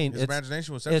just proper, dude. saying His it's-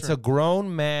 imagination was It's a censored.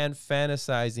 grown man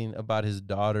fantasizing about his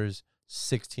daughter's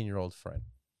 16-year-old friend.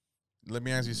 Let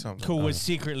me ask you something. Who was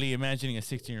secretly imagining a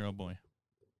 16-year-old boy.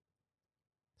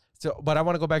 So, but I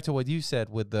want to go back to what you said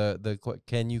with the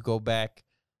can you go back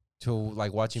to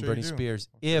like watching Sure you Britney do. Spears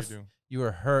I'm sure you if do. you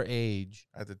were her age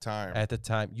At the time. at the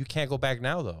time? You can't go back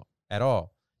now though at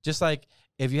all. Just like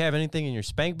if you have anything in your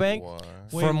spank bank What?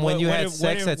 from when you had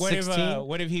sex at what 16,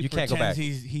 what if he you can't go pretends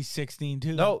back. he's 16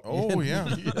 too? no. Oh, yeah.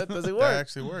 that doesn't That work.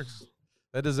 actually works.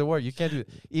 That doesn't work. You can't do it.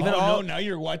 Even oh, all no, now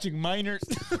you're watching minors.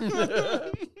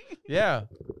 yeah.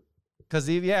 Because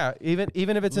even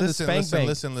if it's in the spank bank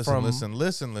listen, from, listen.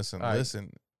 All right.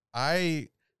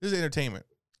 This is entertainment.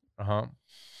 Uh-huh.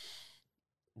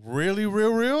 Really,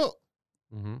 real.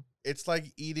 Mm-hmm. It's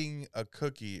like eating a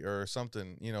cookie or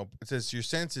something. You know, it says your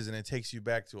senses and it takes you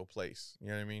back to a place. You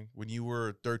know what I mean? When you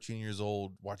were 13 years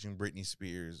old watching Britney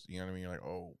Spears, you know what I mean? You're like,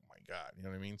 oh my God. You know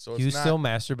what I mean? So You it's not, still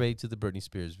masturbate to the Britney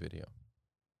Spears video.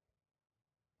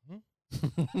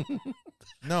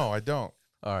 No, I don't.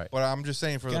 All right. But I'm just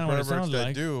saying for Kinda the what it perverts sounds that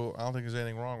like. do, I don't think there's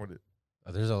anything wrong with it.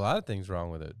 There's a lot of things wrong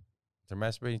with it. They're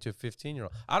masturbating to a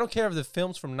 15-year-old. I don't care if the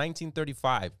film's from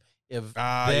 1935. If You're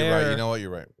right. they're You know what? You're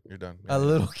right. You're done. a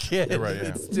little kid, You're right, yeah.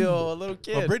 it's still a little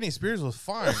kid. But Britney Spears was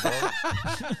fine, bro.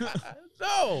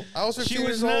 No. I was 15 She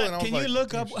was years old, and I not. was Can like, you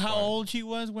look up she's how fine. old she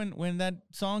was when that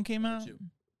song came out?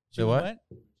 The what?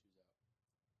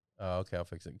 Oh, okay, I'll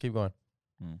fix it. Keep going.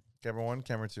 Camera 1,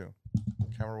 camera 2.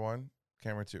 Camera 1,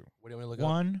 camera 2. What do you want to look up?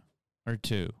 1 or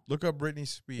 2? Look up Britney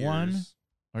Spears. 1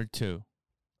 or 2?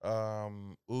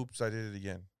 Oops, I did it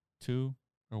again. 2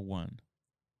 or 1?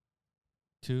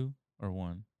 2 or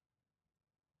 1?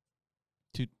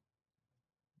 2. It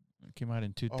came out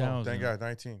in 2000. Oh, thank God,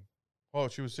 19. Oh,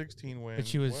 she was 16 when. But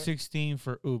she was what? 16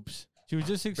 for Oops. She was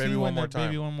just 16 Baby One when More that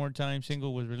Baby Time. One More Time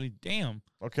single was released. Damn.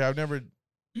 Okay, I never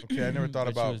thought But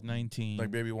about She was 19.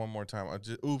 like Baby One More Time.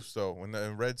 Oops, though. When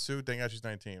the red suit, thank God she's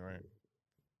 19, right?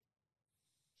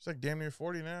 She's like damn near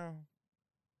 40 now.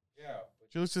 Yeah.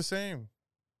 She looks the same.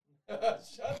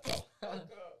 Shut the fuck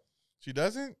up. She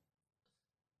doesn't?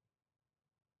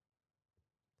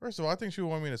 First of all, I think she would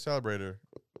want me to celebrate her.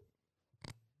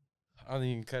 I don't think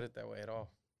you can cut it that way at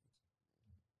all.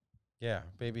 Yeah,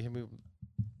 baby. When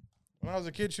I was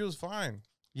a kid, she was fine.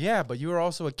 Yeah, but you were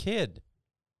also a kid.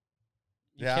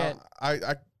 You can't.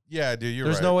 Yeah, dude, you're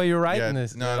right. There's no way you're writing Yeah,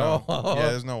 this. No, at no. all. Yeah,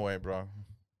 there's no way, bro.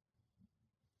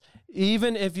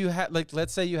 Even if you had, like,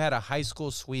 let's say you had a high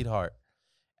school sweetheart,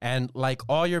 and like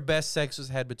all your best sex was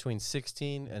had between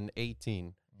 16 and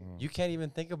 18, you can't even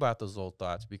think about those old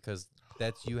thoughts because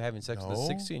that's you having sex with a No.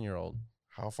 16-year-old.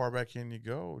 How far back can you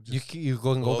go? You can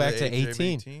go below back the to age of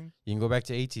 18. You can go back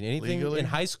to 18. Anything Legally? in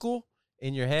high school,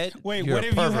 in your head. Wait, you're what a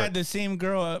if you pervert. had the same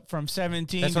girl from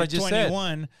 17 That's to what I just said.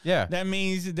 21? Yeah. That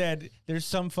means that there's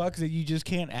some fucks that you just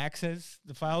can't access.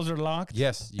 The files are locked.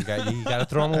 Yes, you got to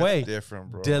throw them away. That's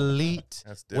different, bro. Delete.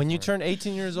 That's When you different. turn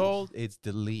 18 years old, it's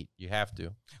delete. You have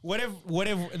to. What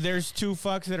if there's two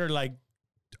fucks that are like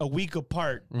a week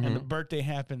apart and the Mhm. birthday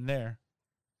happened there?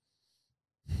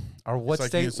 Or what it's like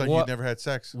state? it's like what, you've never had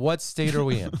sex. what state are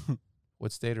we in?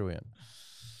 What state are we in?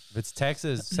 If it's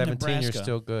Texas, 17, you're Nebraska.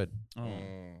 still good. Oh.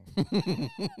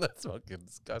 That's fucking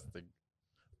disgusting.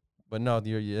 But no,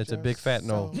 it's a big Just fat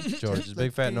no, so George. It's a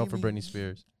big fat no for baby. Britney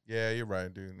Spears. Yeah, you're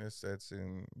right, dude. That's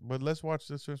in. But let's watch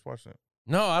this. Let's watch it.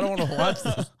 No, I don't want to watch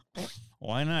this.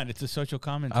 Why not? It's a social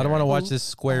commentary. I don't want to watch this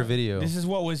square video. This is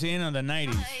what was in on the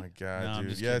 90s. Oh my God, No, I'm dude.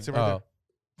 just Yeah, it's kidding. right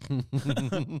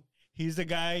Oh. He's the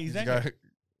guy. there. He's that guy.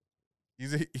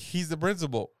 He's the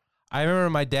principal. I remember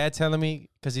my dad telling me,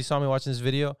 because he saw me watching this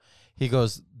video, he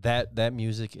goes, that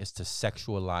music is to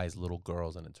sexualize little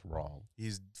girls and it's wrong.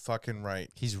 He's fucking right.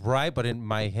 He's right, but in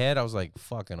my head, I was like,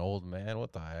 fucking old man,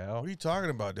 what the hell? What are you talking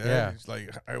about, Dad? Yeah. It's like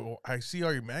I see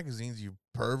all your magazines, you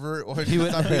pervert. Or He you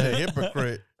would- stop being a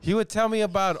hypocrite. He would tell me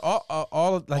about all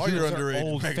of, like, All he your would, underage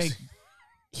old magazines. fake.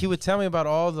 he would tell me about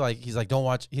all the, like, he's like, don't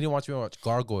watch, he didn't watch me watch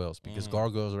Gargoyles because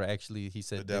Gargoyles were actually, he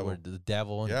said, The they devil. were the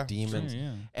devil and Yeah. demons.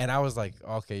 Yeah. And I was like,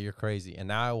 okay, you're crazy. And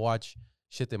now I watch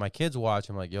shit that my kids watch,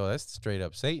 I'm like, yo, that's straight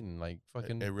up Satan. Like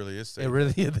fucking, It really is. it Satan.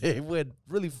 really, they went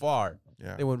really far.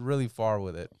 Yeah. They went really far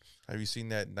with it. Have you seen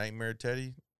that Nightmare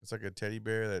Teddy? It's like a teddy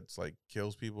bear that's like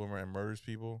kills people and murders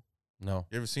people. No.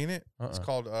 You ever seen it? It's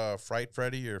called Fright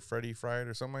Freddy or Freddy Fright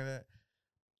or something like that.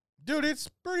 Dude, it's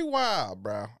pretty wild,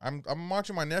 bro. I'm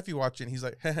watching my nephew watching. He's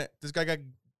like, this guy got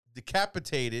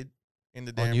decapitated in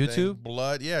the damn on YouTube. Thing.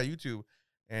 Blood, yeah, YouTube,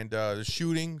 and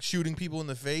shooting people in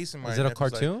the face. And my is it a nephew's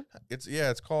cartoon? Like,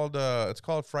 it's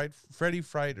called Freddy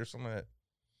Fright or something like that.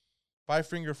 Five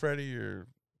Finger Freddy or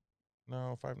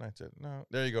no, Five Nights at no.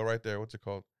 There you go, right there. What's it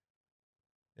called?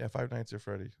 Yeah, Five Nights at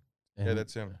Freddy's. Yeah,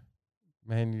 that's him.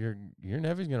 Man, your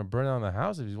nephew's gonna burn down the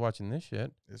house if he's watching this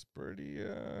shit. It's pretty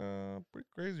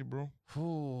crazy, bro.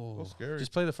 Ooh, So scary.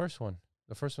 Just play the first one.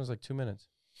 The first one's like 2 minutes.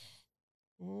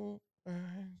 Oh, I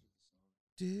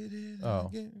did it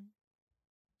again.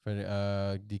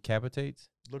 For decapitates.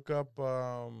 Look up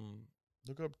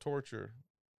torture.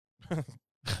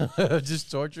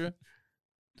 Just torture.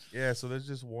 Yeah, so there's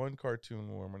just one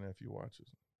cartoon where my nephew watches.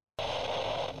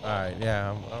 All right,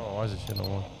 yeah, I don't watch this shit no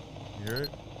more. You hear it?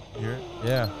 You hear it?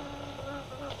 Yeah.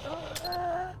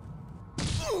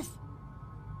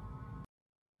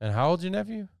 And how old's your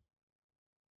nephew?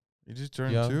 He just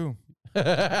turned Young. 2.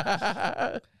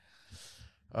 Yeah,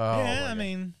 I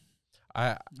mean,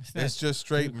 It's just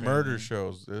straight murder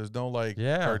shows. There's no like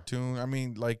cartoon. I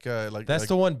mean, like that's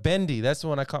the one, Bendy. That's the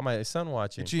one I caught my son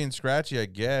watching. Itchy and Scratchy, I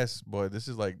guess, but this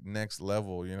is like next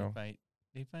level, you know.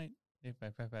 They fight.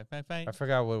 I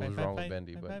forgot what was wrong with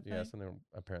Bendy, but yeah, something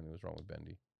apparently was wrong with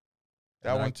Bendy.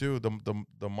 That one too,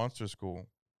 the Monster School.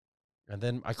 And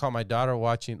then I caught my daughter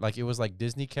watching, like it was like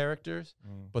Disney characters,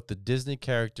 but the Disney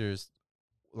characters,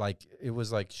 like it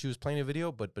was like she was playing a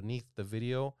video, but beneath the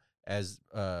video, as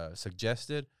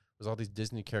suggested, was all these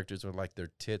Disney characters with like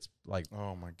their tits like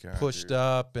oh my god pushed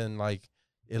up, and like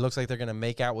it looks like they're gonna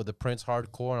make out with the prince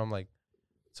hardcore, and I'm like,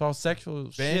 it's all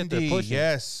sexual shit they're pushing.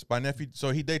 Yes, my nephew.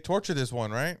 So they torture this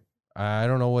one, right? I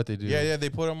don't know what they do. Yeah, they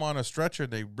put him on a stretcher.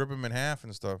 They rip him in half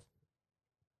and stuff.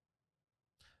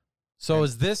 So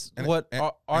is this what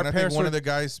our I parents? Think one of the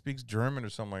guys speaks German or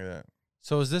something like that.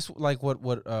 So is this like what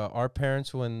our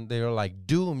parents, when they were like,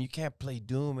 Doom, you can't play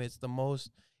Doom. It's the most.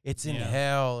 It's in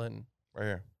hell, and right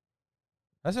here.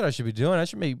 That's what I should be doing. I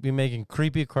should be making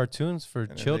creepy cartoons for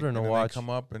children to watch. They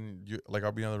come up and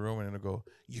I'll be in the room and it'll go,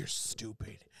 "You're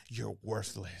stupid. You're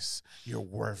worthless. You're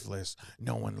worthless.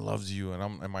 No one loves you."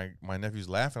 And my nephew's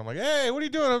laughing. I'm like, "Hey, what are you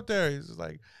doing up there?" He's just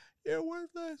like, "You're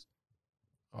worthless."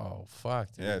 Oh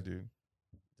fuck, dude. Yeah, dude.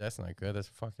 That's not good. That's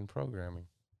fucking programming.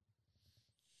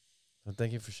 So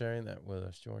thank you for sharing that with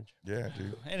us, George. Yeah,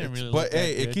 dude. I didn't really. But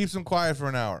hey, it keeps them quiet for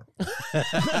an hour.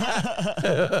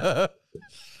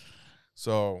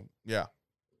 So yeah,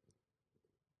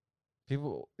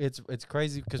 people, it's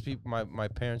crazy because my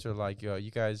parents are like, yo,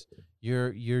 you guys,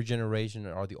 your generation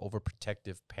are the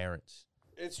overprotective parents.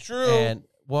 It's true. And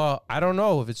well, I don't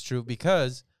know if it's true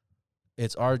because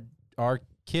it's our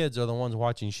kids are the ones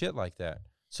watching shit like that.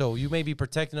 So you may be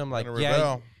protecting them, like,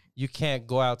 yeah, you can't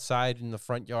go outside in the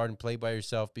front yard and play by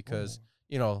yourself because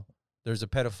you know there's a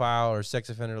pedophile or sex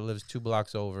offender that lives 2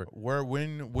 blocks over.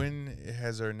 When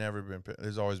has there never been?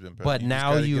 There's always been. But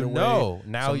now you know.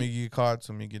 Now some you get caught,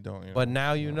 some you don't. You know? But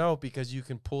now you know because you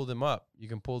can pull them up. You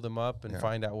can pull them up and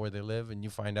find out where they live, and you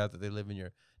find out that they live in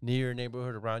your near your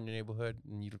neighborhood, around your neighborhood,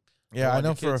 and you. Yeah, I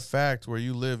know for a fact where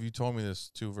you live. You told me this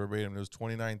too verbatim. There was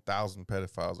 29,000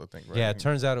 pedophiles, I think. Right? Yeah, it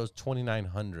turns out it was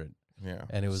 2,900. Yeah,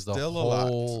 and it was the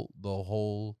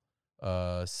whole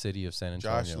city of San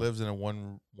Antonio. Josh lives in a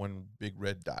one big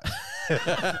red dot,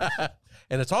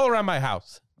 and it's all around my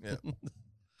house. Yeah.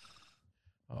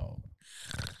 Oh,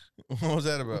 what was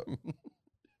that about?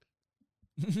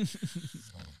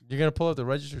 You're gonna pull up the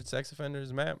registered sex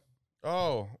offenders map?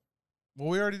 Oh, well,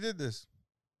 we already did this.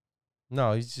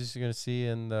 No, he's just gonna see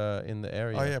in the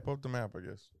area. Oh yeah, pull up the map, I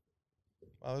guess.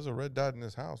 Wow, there's a red dot in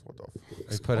this house. What the fuck?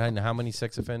 They put in how many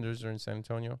sex offenders are in San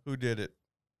Antonio? Who did it?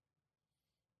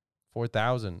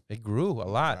 4,000. It grew a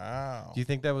lot. Wow. Do you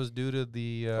think that was due to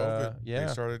the COVID? Yeah?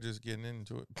 They started just getting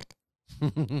into it.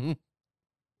 Oh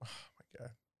my god.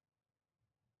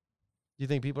 Do you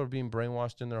think people are being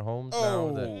brainwashed in their homes now?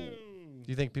 Do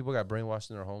you think people got brainwashed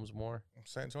in their homes more?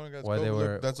 San Antonio got COVID.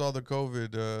 Look, that's all the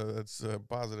COVID that's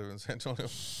positive in San Antonio.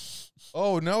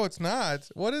 Oh, no, it's not.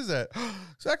 What is that?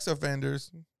 Sex offenders.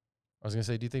 I was going to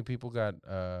say, do you think people got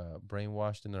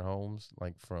brainwashed in their homes,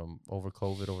 like from over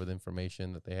COVID, over the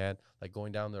information that they had, like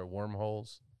going down their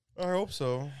wormholes? I hope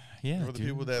so. Yeah. For the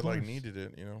people that like needed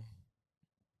it, you know.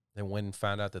 And when and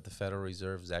found out that the Federal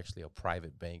Reserve is actually a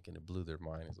private bank, and it blew their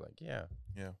mind. It's like, yeah.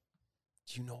 Yeah.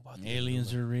 Do you know about the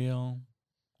aliens are real?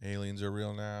 Aliens are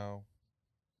real now.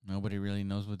 Nobody really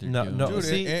knows what they're No, doing. no. Dude,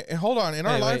 See- and hold on. In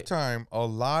our Wait. lifetime, a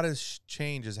lot of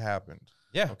change has happened.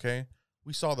 Yeah. Okay.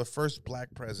 We saw the first black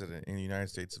president in the United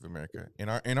States of America in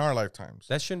our lifetimes.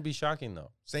 That shouldn't be shocking,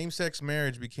 though. Same-sex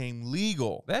marriage became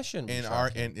legal That shouldn't be in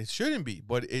shocking. and it shouldn't be.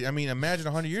 But imagine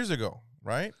 100 years ago,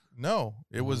 right? No,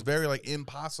 it was very like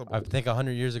impossible. I think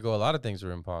 100 years ago, a lot of things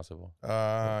were impossible. We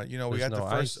There's got the no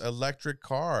first ice. electric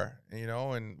car,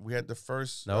 and we had the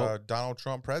first Nope. Donald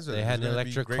Trump president. They had Who's an gonna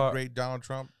be electric car. Great Donald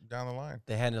Trump down the line.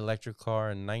 They had an electric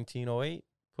car in 1908.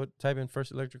 Type in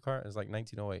first electric car. It's like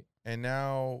 1908. And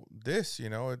now this,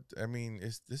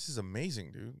 this is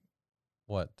amazing, dude.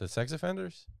 What? The sex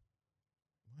offenders?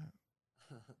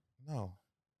 No,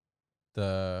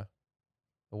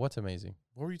 What's amazing?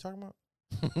 what were you talking about?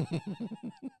 You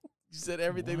said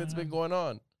everything that's been going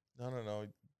on. No. You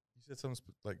said something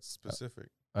specific.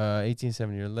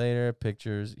 1870 years later,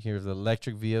 pictures here of the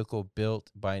electric vehicle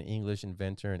built by an English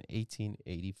inventor in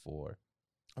 1884.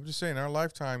 I'm just saying, in our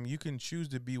lifetime, you can choose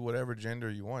to be whatever gender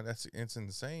you want. It's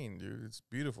insane, dude. It's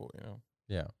beautiful,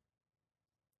 Yeah.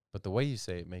 But the way you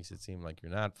say it makes it seem like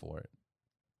you're not for it.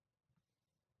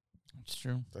 It's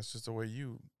true. That's just the way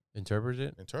you Interpret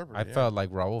it? interpret I it. felt like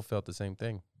Raul felt the same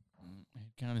thing. It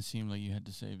kind of seemed like you had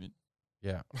to save it.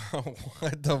 Yeah.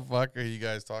 What the fuck are you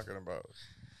guys talking about?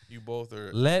 You both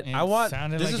are.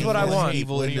 This is what I want.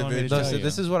 evil What do you want me to individual. tell Listen, you?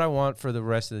 this is what I want for the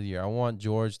rest of the year. I want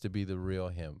George to be the real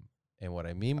him. And what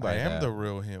I mean by I am that, the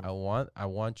real him. I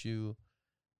want you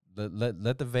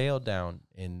let the veil down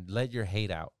and let your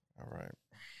hate out. All right.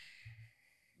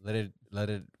 Let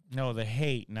it No, the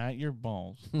hate, not your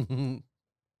balls.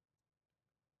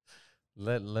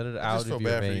 let it I out just feel of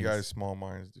your bad veins. for you guys, small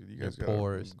minds, dude. You guys Your gotta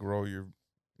pores. grow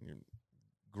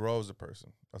as a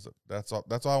person. That's all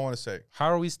I want to say. How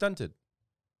are we stunted?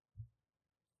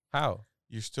 How?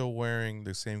 You're still wearing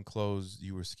the same clothes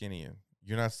you were skinny in.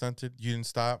 You're not stunted. You didn't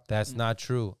stop. That's not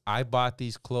true. I bought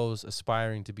these clothes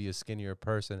aspiring to be a skinnier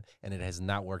person, and it has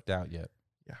not worked out yet.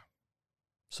 Yeah.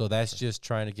 So that's just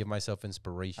trying to give myself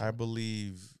inspiration. I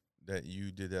believe that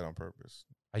you did that on purpose.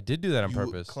 I did do that on You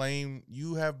purpose. claim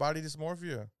you have body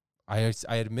dysmorphia. I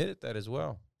admitted that as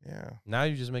well. Yeah. Now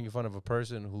you're just making fun of a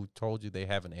person who told you they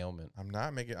have an ailment. I'm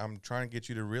trying to get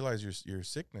you to realize your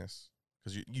sickness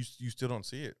because you still don't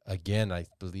see it. Again, I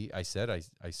said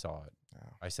I saw it.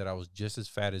 No. I said I was just as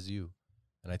fat as you,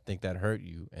 and I think that hurt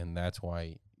you, and that's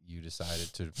why you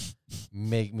decided to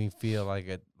make me feel like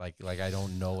I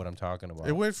don't know what I'm talking about.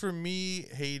 It went from me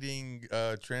hating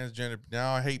transgender.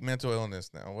 Now I hate mental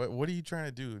illness. Now what are you trying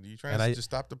to do? Are you trying to just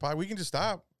stop the pod? We can just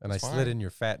stop. And It's I fine. slid in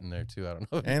your fat in there too. I don't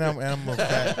know. And I'm a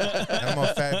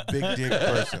fat big dick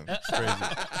person. It's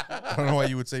crazy. I don't know why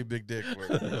you would say big dick.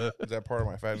 But is that part of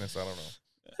my fatness? I don't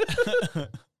know.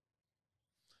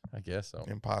 I guess so.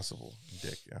 Impossible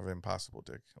dick. I have an impossible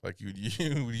dick. Like you see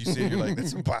it, you're like,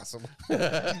 that's impossible.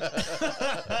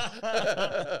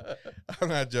 I'm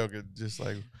not joking. Just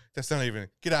like that's not even.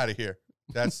 Get out of here.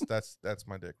 That's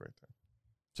my dick right there.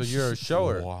 So you're a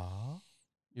shower. What?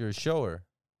 You're a shower. Is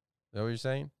that what you're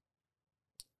saying?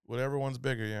 Whatever one's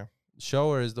bigger, yeah.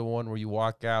 Shower is the one where you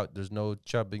walk out. There's no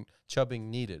chubbing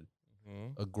needed.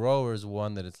 Mm-hmm. A grower is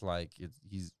one that it's like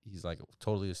he's like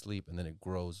totally asleep, and then it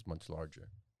grows much larger.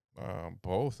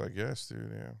 Both, I guess,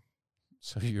 dude. Yeah.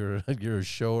 So you're a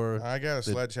shower. I got a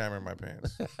sledgehammer in my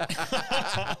pants.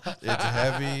 It's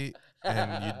heavy,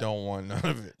 and you don't want none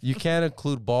of it. You can't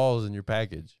include balls in your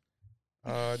package.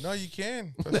 No, you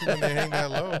can, especially when they hang that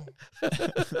low.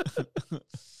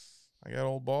 I got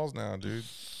old balls now, dude.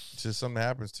 It's just something that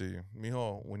happens to you,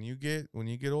 mijo. When you get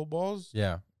old balls,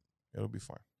 Yeah. it'll be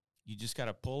fine. You just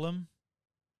gotta pull them,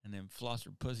 and then floss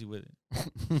your pussy with it.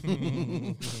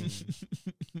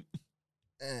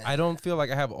 I don't feel like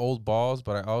I have old balls,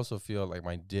 but I also feel like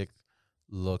my dick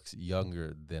looks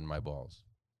younger than my balls.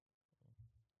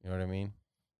 You know what I mean?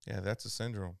 Yeah, that's a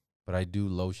syndrome. But I do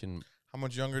lotion. How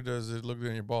much younger does it look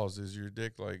than your balls? Is your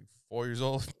dick like 4 years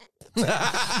old?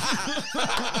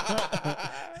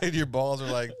 And your balls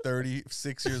are like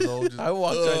 36 years old? Just, I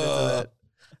walked right into that.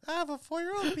 I have a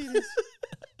 4-year-old penis.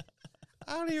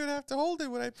 I don't even have to hold it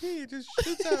when I pee. It just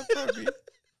shoots out from me.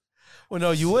 Well,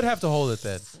 no, you would have to hold it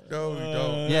then. No, you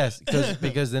don't. Yes,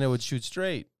 because then it would shoot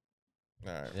straight.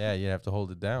 All right. Yeah, you'd have to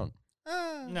hold it down.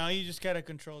 No, you just gotta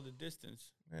control the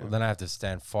distance, Yeah. Well, then I have to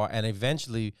stand far, and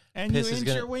eventually, and Piss you is inch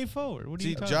gonna- your way forward. What are See,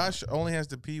 you talking Josh only has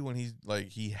to pee when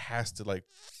he has to like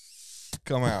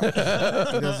come out. He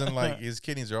doesn't like his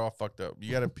kidneys are all fucked up.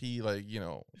 You got to pee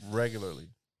regularly.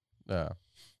 yeah,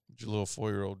 With your little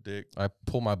 4-year-old dick. I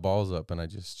pull my balls up and I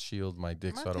just shield my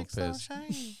dick so I don't piss.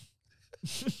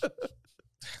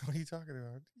 What are you talking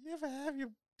about? You ever have your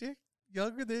dick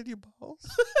younger than your balls?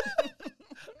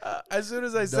 As soon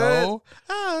as I said No.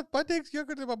 My dick's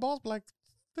younger than my balls by like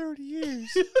 30 years.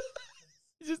 it,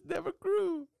 it just never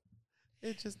grew.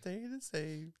 It just stayed the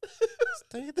same.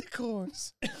 Stayed the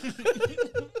course.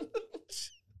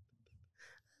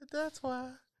 That's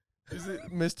why. Is it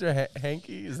Mr.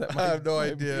 Hanky? Is that I have no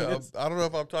my idea. penis? I don't know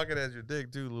if I'm talking as your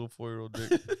dick, too, little 4-year-old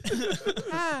dick.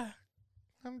 Hi,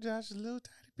 I'm Josh's little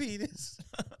tiny penis.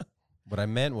 What I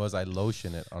meant was I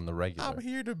lotion it on the regular. I'm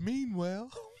here to mean well.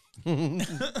 I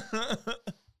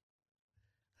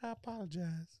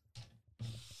apologize.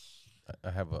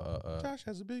 have a Josh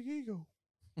has a big ego.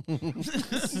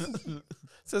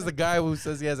 says the guy who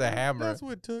says he has a hammer. That's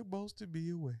what took most of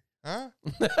me away. Huh?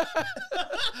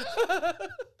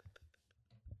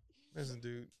 Listen,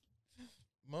 dude.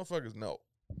 Motherfuckers know.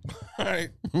 All right?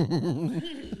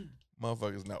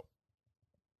 Motherfuckers know.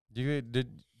 Did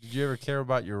you ever care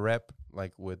about your rep,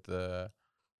 like with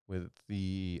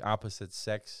the opposite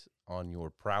sex on your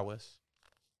prowess?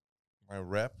 My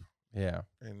rep? Yeah.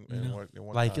 In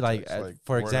what Like context?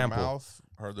 for word of example, mouth,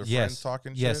 or their yes, friends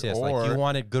talking yes, shit? yes. Or, Like you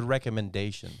wanted good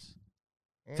recommendations,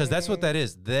 because that's what that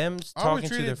is. Them I always talking to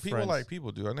treated their people friends. like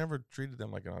people do. I never treated them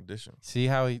like an audition. See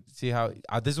how this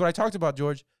is what I talked about,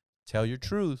 George. Tell your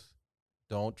truth.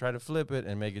 Don't try to flip it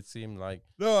and make it seem like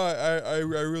No, I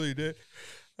really did.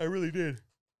 I really did.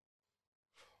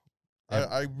 Yeah.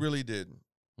 I really did.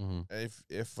 mm-hmm.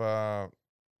 If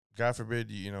God forbid,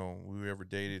 we were ever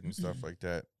dated and stuff like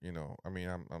that, I mean,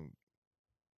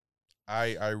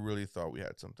 I really thought we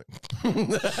had something.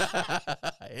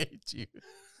 I hate you.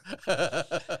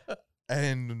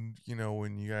 And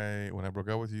when I broke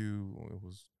up with you, it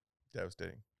was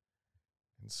devastating.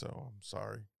 And so I'm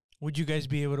sorry. Would you guys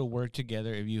be able to work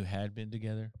together if you had been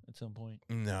together at some point?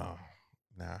 No,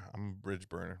 nah, I'm a bridge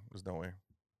burner. There's no way.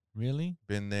 Really?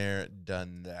 Been there,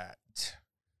 done that.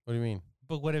 What do you mean?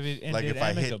 But what if it ended Like if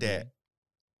I hit amicably? that,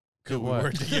 could we What?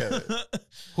 work together?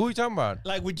 Who are you talking about?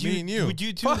 Like, would Me you? and you. Would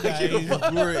you two Fuck guys? you.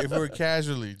 if we were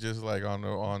casually, just like on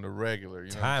the regular, you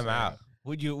know. Time what I'm out.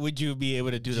 Would you be able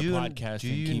to do the podcast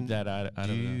and keep that out Do of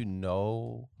you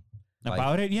know like,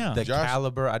 about it? Yeah. the Josh-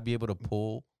 caliber I'd be able to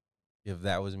pull if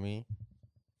that was me?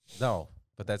 No,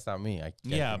 but that's not me. I can't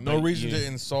Yeah, do No but reason you- to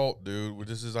insult, dude. Well,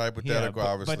 this is hypothetical, but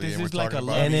obviously. this and is we're like talking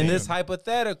a about And in this being-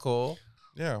 hypothetical,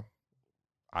 yeah.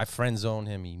 I friend zone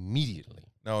him immediately.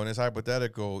 No, in this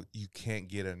hypothetical, you can't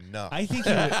get enough. I think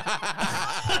he would.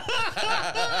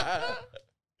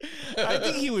 I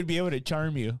think he would be able to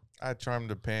charm you. I charm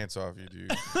the pants off you,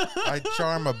 dude. I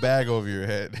charm a bag over your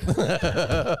head.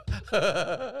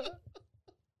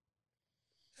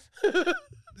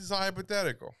 This is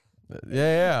hypothetical.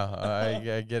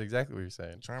 I get exactly what you're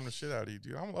saying. Charm the shit out of you,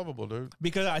 dude. I'm lovable, dude.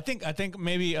 Because I think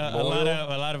maybe a Loyal.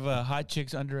 lot of hot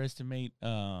chicks underestimate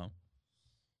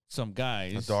some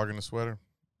guys. A dog in a sweater.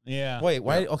 Yeah. Wait,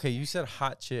 why? Okay, you said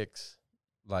hot chicks,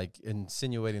 like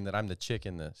insinuating that I'm the chick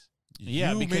in this.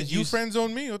 Yeah, because you you friend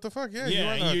zone me. What the fuck? Yeah, you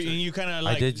are not a chick. you kind of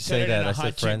like did said say it that. in a I said hot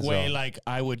chick friend way. zone. Like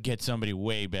I would get somebody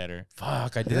way better.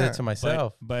 Fuck, I did Yeah. it to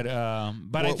myself. But I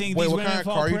think Wait, these what women kind of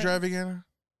fall car you prey- drive again?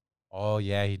 Oh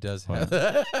yeah, he does have.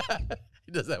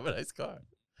 He does have a nice car.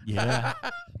 Yeah.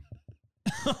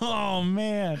 Oh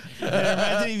man. And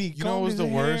imagine if he You know what was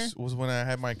combed the his hair. worst? Was when I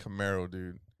had my Camaro,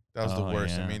 dude. That was the Oh,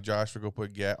 worst. yeah. I mean, Josh would go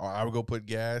put gas, or I would go put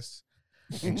gas,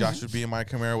 and Josh would be in my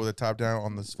Camaro with the top down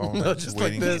on this phone, No, like, just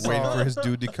waiting, like this. waiting for his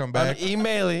dude to come back. I'm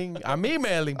emailing,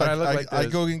 but I look like this. I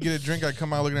go and get a drink. I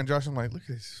come out looking at Josh. I'm like, look at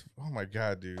this. Oh my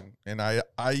god, dude. And I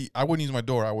wouldn't use my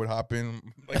door. I would hop in,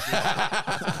 like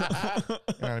this,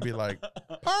 and I'd be like,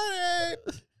 party.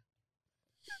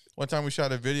 One time we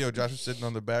shot a video. Josh was sitting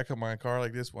on the back of my car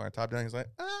like this. When I top down, he's like,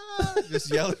 just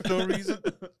yelling for no reason.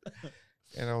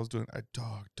 And I was doing, I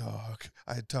talk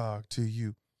to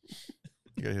you.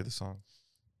 You gotta hear the song.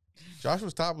 Josh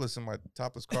was topless in my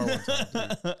topless car one time,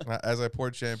 dude. As I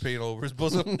poured champagne all over his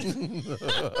bosom. What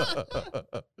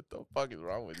the fuck is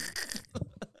wrong with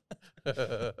you?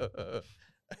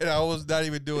 And I was not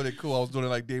even doing it cool. I was doing it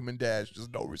like Damon Dash.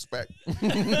 Just no respect.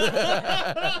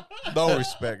 No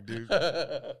respect, dude.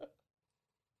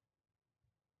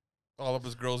 All of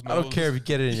his girls' I don't nose. care if you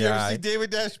get it in You your ever eye. see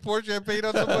David Dash pour champagne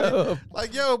on somebody?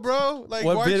 Like, yo, bro. Like,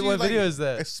 What why don't you, video like, is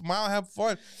that? Smile, have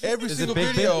fun. Every Is single it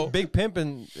big, video. big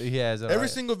pimpin' he has? Every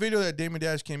single video that Damon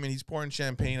Dash came in, he's pouring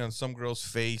champagne on some girl's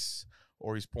face,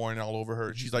 or he's pouring it all over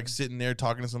her. She's like sitting there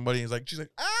talking to somebody. She's like,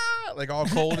 ah, like all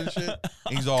cold and shit.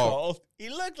 And he's all. Cold. He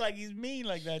looked like he's mean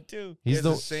like that too. He He's has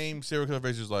the same serial killer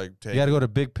face. Just like, take You got to go to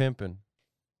Big Pimpin'.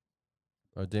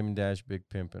 Or Damon Dash Big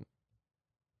Pimpin'.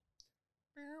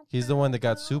 He's the one that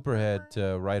got Superhead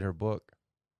to write her book.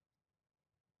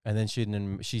 And then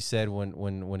she said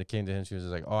when it came to him, she was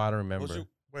just like, "Oh, I don't remember."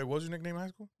 What was your nickname in high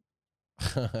school?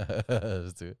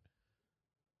 Let's do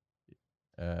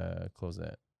it. Close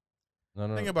that.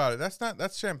 No. Think about it.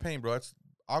 That's champagne, bro. That's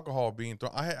alcohol being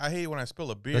thrown. I hate when I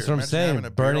spill a beer. That's what I'm Imagine saying. having a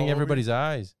beer Burning all over everybody's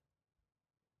eyes.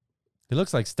 He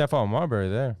looks like Stephon Marbury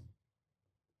there.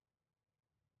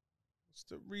 What's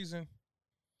the reason?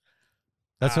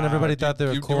 That's when everybody thought they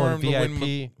were cool and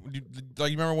VIP. You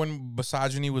remember when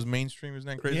misogyny was mainstream? Isn't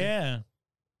that crazy? Yeah.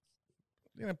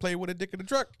 You're gonna play with a dick in the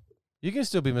truck. You can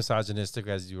still be misogynistic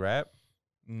as you rap.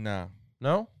 Nah.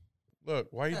 No? Look,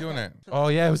 why are you doing that? Oh,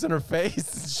 yeah, it was in her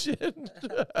face. Shit.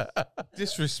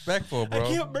 Disrespectful, bro. I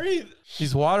can't breathe.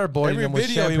 He's waterboarding Every him with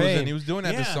video champagne. he was doing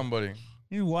that to Yeah. somebody.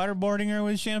 You waterboarding her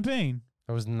with champagne.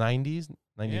 That was 90s,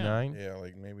 99, Yeah,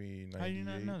 like maybe 98, How do you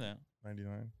not know that?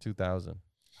 99. 2000.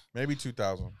 Maybe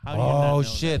 2000. How do you not Oh, know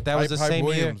shit. That was the Hype same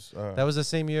year. Williams, That was the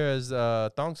same year as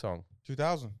Thong Song.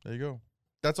 2000. There you go.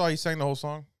 That's all he sang the whole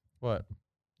song? What?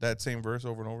 That same verse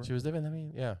over and over? She was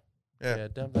living, yeah. Yeah. Yeah,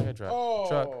 dump like a truck.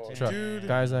 Oh, truck. dude.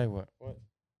 Guys like what?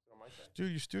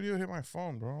 Dude, your studio hit my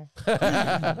phone, bro.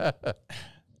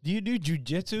 Do you do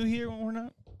jujitsu here or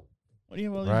not? What do you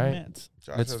have all these Right. mats?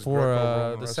 Josh It's has for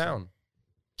Greco-Roman the wrestling. sound.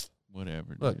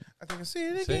 Whatever. Look. dude. I think I see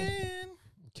it See? again.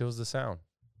 Kills the sound.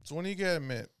 So when do you get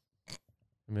admit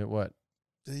I mean, what?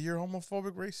 that you're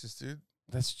homophobic racist, dude?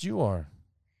 That's what you are.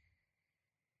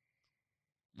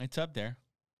 It's up there.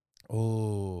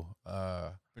 Oh,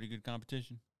 Pretty good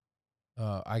competition.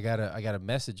 I got a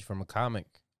message from a comic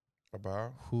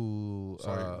About? who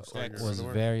Sorry, Sex. was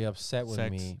you're- very upset with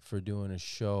Sex. me for doing a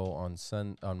show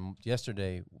on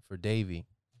yesterday for Davey,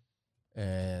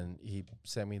 and he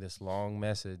sent me this long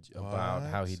message about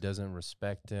how he What? doesn't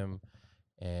respect him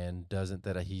and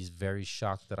that he's very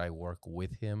shocked that I work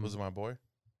with him. Was it my boy?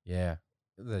 Yeah,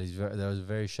 that I was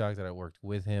very shocked that I worked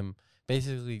with him.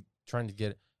 Basically, trying to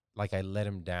get like I let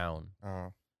him down.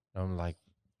 I'm like,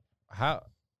 how?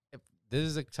 If this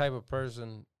is the type of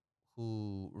person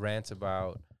who rants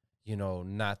about,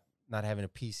 not having a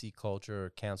PC culture or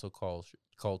cancel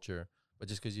culture, but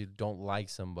just because you don't like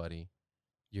somebody,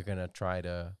 you're gonna try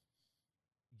to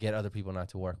get other people not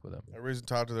to work with them. Everybody's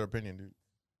entitled to their opinion, dude.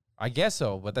 I guess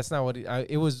so, but that's not what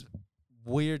it was.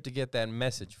 Weird to get that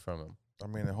message from him. I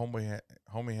mean, the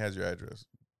homie has your address.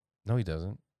 No, he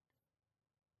doesn't.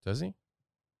 Does he?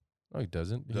 No, he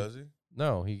doesn't. Does he?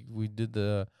 No, we did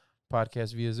the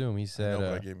podcast via Zoom. He I said, know,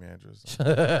 but I gave me address.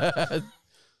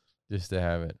 just to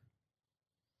have it.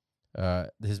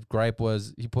 His gripe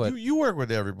was he put You work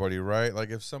with everybody, right? Like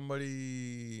if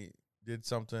somebody did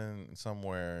something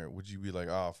somewhere, would you be like,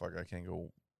 oh fuck, I can't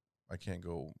go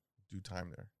do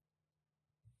time there?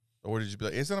 Or would you be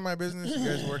like, it's none of my business, you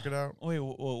guys work it out? Wait,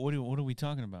 what are we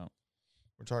talking about?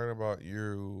 We're talking about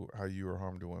how you were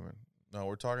harmed to women. No,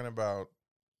 we're talking about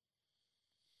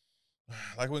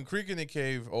like when Creek in the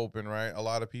Cave opened, right? A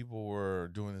lot of people were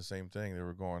doing the same thing. They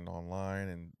were going online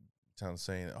and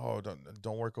saying, "Oh,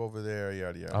 don't work over there."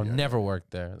 Yada yada. I'll yada. never work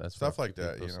there. That's Stuff what like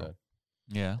that, people you know. said.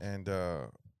 Yeah. And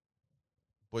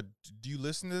but do you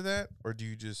listen to that, or do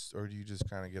you just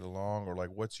kind of get along, or like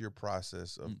what's your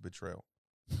process of betrayal?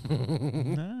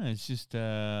 No, it's just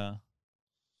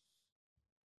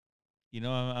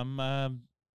I'm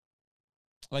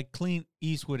like Clint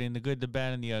Eastwood in The Good, the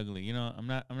Bad, and the Ugly. I'm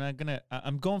not gonna.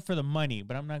 I'm going for the money,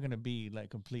 but I'm not gonna be like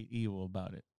complete evil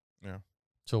about it. Yeah.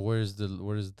 So where's the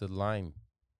line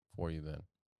for you then?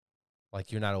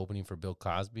 Like you're not opening for Bill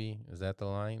Cosby? Is that the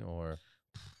line or?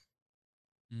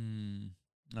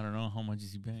 I don't know how much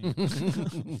is he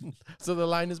paying. So the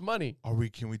line is money.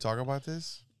 Can we talk about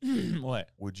this? What?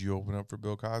 Would you open up for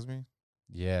Bill Cosby?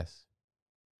 Yes.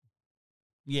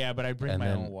 Yeah, but I bring And my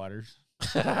then- own waters.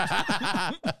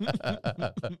 I'd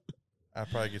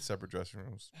probably get separate dressing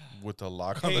rooms with the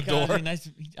lock on Hey, the door. Cosby, nice.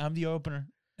 I'm the opener.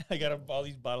 I got all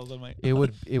these bottles on my. It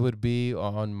would be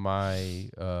on my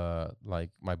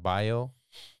my bio.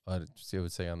 It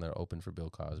would say on there open for Bill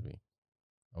Cosby.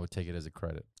 I would take it as a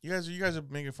credit. You guys are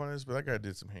making fun of this, but that guy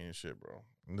did some heinous shit, bro.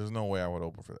 And there's no way I would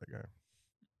open for that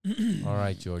guy. All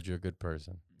right, George, you're a good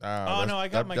person. Oh no, I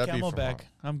got my that'd be camel from back.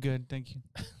 I'm good, thank you.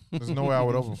 There's no way I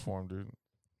would open for him, dude.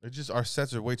 It's just our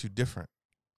sets are way too different.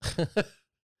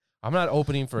 I'm not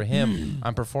opening for him.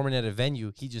 I'm performing at a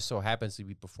venue. He just so happens to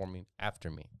be performing after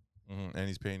me. Mm-hmm. And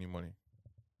he's paying you money.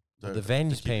 The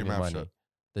venue's keep paying your me mouth money. shut.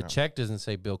 The Yeah. check doesn't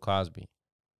say Bill Cosby.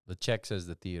 The check says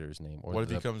the theater's name. Or What if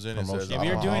he the comes in and promotion. says, If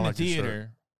you're I doing a like your shirt.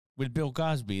 theater with Bill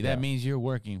Cosby, Yeah. that means you're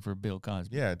working for Bill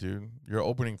Cosby. Yeah, dude. You're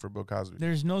opening for Bill Cosby.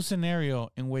 There's no scenario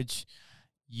in which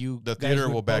The guys theater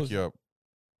would will back both- you up.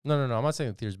 No. I'm not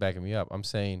saying the theater's backing me up. I'm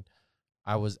saying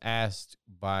I was asked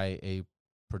by a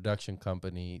production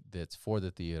company that's for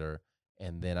the theater,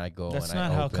 and then I go. That's and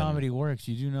not I how open. comedy works.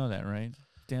 You do know that, right?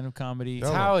 Stand-up comedy. It's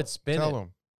how it's spinning. Tell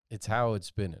him. It's how it's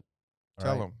spinning.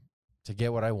 Tell him. To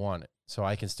get what I wanted, so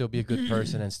I can still be a good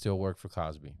person and still work for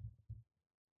Cosby.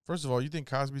 First of all, you think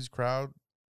Cosby's crowd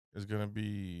is gonna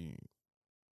be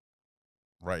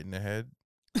right in the head?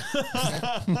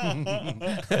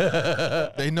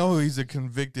 They know he's a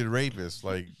convicted rapist.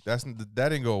 Like that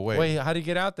didn't go away. Wait, how did he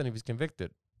get out then if he's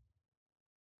convicted?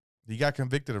 He got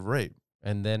convicted of rape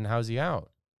And then how's he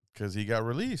out? because he got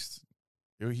released.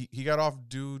 He got off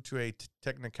due to a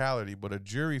technicality, but a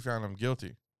jury found him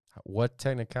guilty. What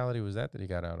technicality was that he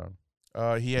got out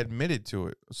on? He admitted to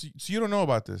it. So you don't know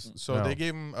about this. So No. they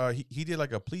gave him. He did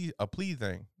like a plea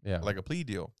thing, Yeah. like a plea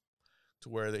deal, to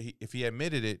where if he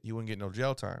admitted it, he wouldn't get no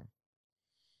jail time.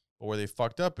 But where they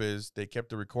fucked up is they kept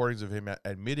the recordings of him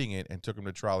admitting it and took him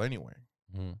to trial anyway.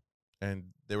 Mhm.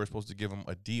 And they were supposed to give him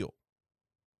a deal.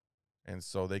 And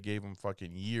so they gave him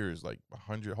fucking years, like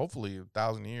 100, hopefully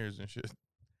 1,000 years and shit.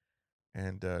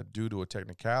 And due to a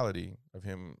technicality of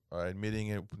him admitting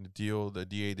it, the deal, the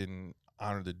DA didn't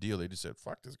honor the deal. They just said,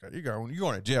 "Fuck this guy, you're going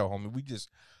to jail, homie. We just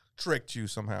tricked you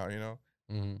somehow, you know."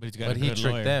 Mhm. But he's got But a he good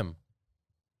tricked lawyer. them.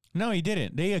 No, he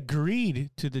didn't. They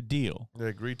agreed to the deal. They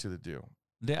agreed to the deal.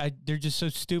 They're just so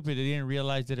stupid. They didn't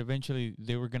realize that eventually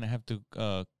they were gonna have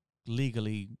to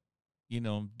legally,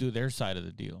 do their side of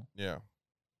the deal. Yeah.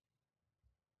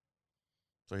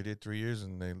 So he did 3 years,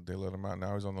 and they let him out.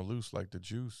 Now he's on the loose like the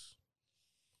juice.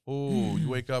 Oh, you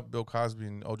wake up, Bill Cosby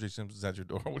and O.J. Simpson's at your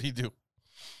door. What do you do?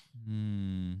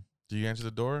 Do you answer the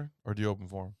door or do you open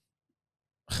for him?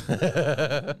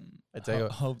 I take a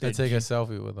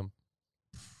selfie with him.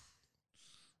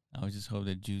 I would just hope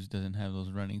that Juice doesn't have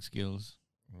those running skills.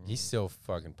 He's still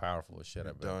fucking powerful as shit. I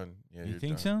You're bet. done. Yeah, You you're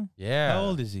think done. so? Yeah. How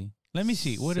old is he? Let me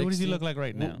see. What does he 60? look like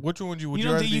right now? Which one would you? Would You you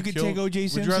don't rather think be you could killed? take O.J.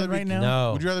 Would you rather Simpson be right now?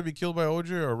 No. Would you rather be killed by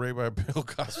O.J. or raped by Bill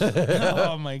Cosby?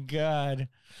 Oh my God.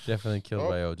 Definitely killed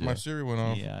by OJ. My Siri went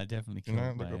off. Yeah, definitely Can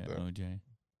I killed look by up that? O.J.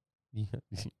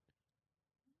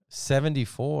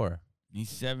 74. He's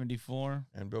 74.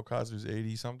 And Bill Cosby's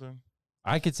 80 something.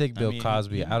 I could take Bill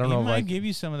Cosby. He, I don't he know if might I give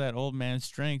you some of that old man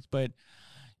strength, but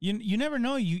you never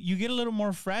know. You get a little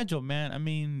more fragile, man. I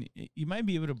mean, you might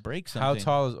be able to break something. How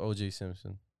tall is O.J.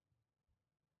 Simpson?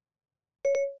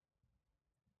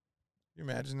 You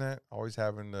imagine that? Always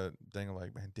having the thing of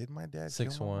like, man, did my dad kill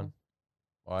my 6'1". mom?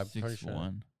 Oh, I'm pretty sure.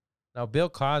 6'1". Now Bill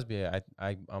Cosby,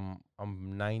 I'm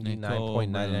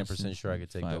 99.99% sure I could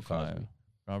take Bill 5'5". Cosby.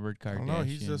 Robert I Kardashian. don't know.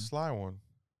 He's a sly one.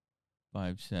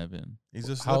 5'7". He's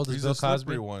a How old is he's Bill a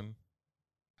slippery Cosby? one.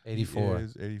 84. He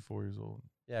is 84 years old.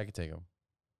 Yeah, I could take him.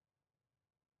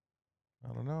 I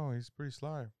don't know. He's pretty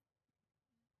sly.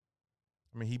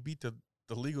 I mean, he beat the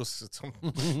legal system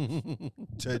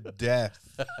to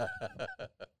death.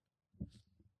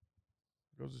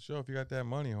 Goes to show if you got that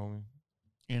money, homie.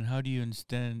 And how do you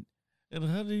intend?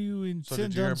 How do you So did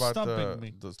intend you hear on about stopping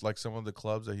me? like some of the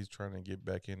clubs that he's trying to get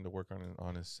back in to work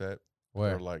on his set?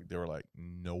 Where? They were like,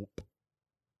 nope.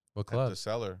 What At club? the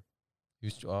Cellar.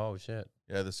 Oh shit.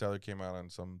 Yeah, the Cellar came out on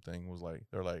something. Was like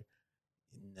they're like,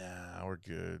 nah, we're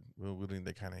good. We think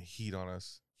they kind of heat on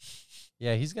us.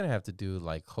 Yeah, he's gonna have to do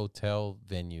like hotel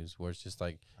venues where it's just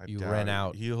like I you doubt rent it.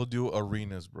 out. He'll do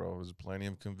arenas, bro. There's plenty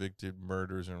of convicted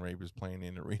murders and rapists playing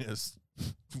in arenas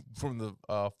from the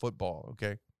football.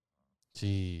 Okay,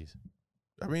 Jeez.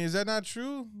 I mean, is that not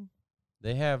true?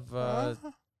 They have not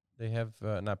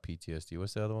PTSD.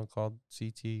 What's the other one called?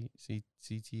 CTSE.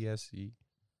 CTE.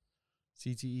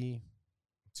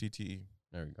 CTE.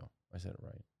 There we go. I said it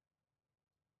right.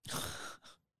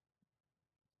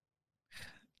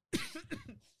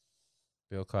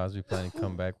 Bill Cosby planning to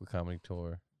come back with comedy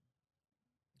tour.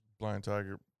 Blind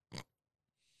Tiger.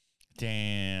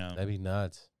 Damn. That'd be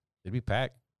nuts. It'd be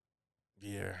packed.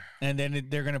 Yeah. And then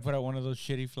they're gonna put out one of those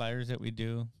shitty flyers that we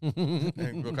do.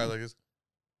 And go kind of like this.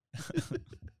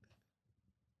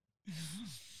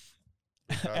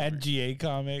 At GA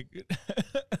comic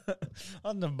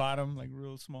on the bottom, like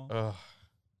real small.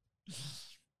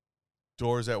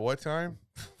 Doors at what time?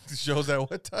 Shows at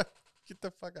what time? Get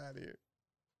the fuck out of here.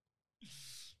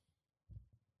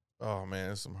 Oh man,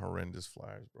 there's some horrendous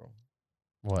flyers, bro.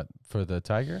 What, for the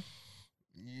Tiger?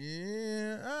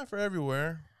 Yeah, for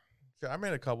everywhere. I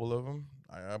made a couple of them,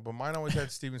 but mine always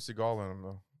had Steven Seagal in them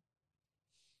though.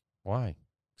 Why?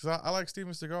 Because I like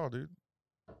Steven Seagal, dude.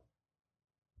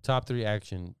 Top 3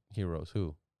 action heroes.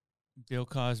 Who? Bill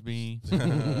Cosby.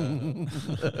 Steven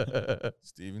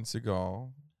Seagal,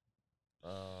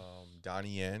 Donnie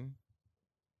Yen,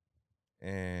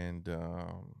 and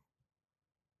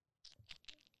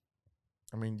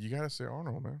I mean, you gotta say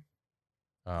Arnold, man.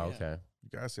 Oh, Yeah. okay. You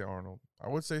gotta say Arnold. I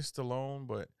would say Stallone,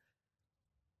 but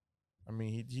I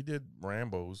mean, he did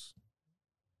Rambo's.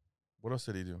 What else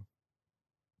did he do?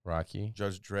 Rocky.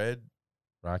 Judge Dredd.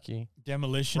 Rocky.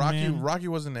 Demolition Rocky. Man. Rocky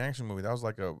wasn't an action movie. That was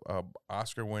like a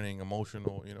Oscar-winning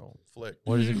emotional, flick.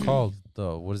 What is it called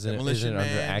though? What is it? Demolition Isn't it Man,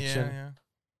 under action? Yeah.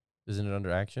 Isn't it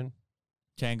under action?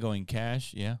 Tango and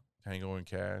Cash. Yeah. Tango and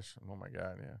Cash. Oh my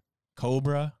God, yeah.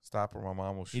 Cobra. Stop or my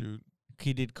mom will shoot.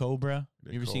 He did Cobra.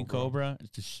 Did You ever seen Cobra?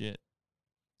 It's the shit.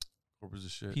 Cobra's the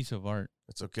shit. Piece of art.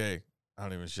 It's okay. I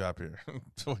don't even shop here.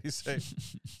 That's what he say.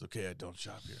 It's okay. I don't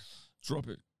shop here. Drop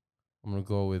it. I'm gonna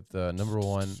go with number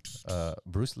 1,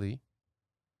 Bruce Lee.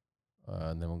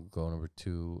 And then we'll go number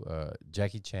 2,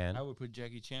 Jackie Chan. I would put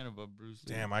Jackie Chan above Bruce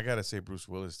Lee. Damn, I gotta say Bruce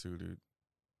Willis too, dude.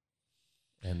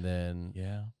 And then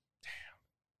Yeah.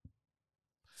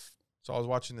 So I was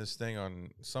watching this thing on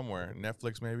somewhere,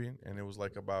 Netflix maybe, and it was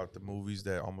like about the movies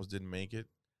that almost didn't make it.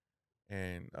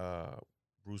 And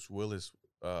Bruce Willis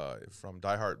from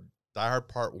Die Hard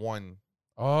Part 1.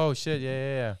 oh shit,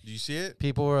 yeah. Do you see it?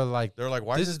 People were like, They're like,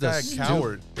 why This is is this the guy a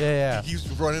coward? yeah. He keeps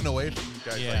running away from these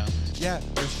guys. Yeah. Like, yeah,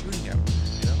 they're shooting at him.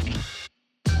 You know?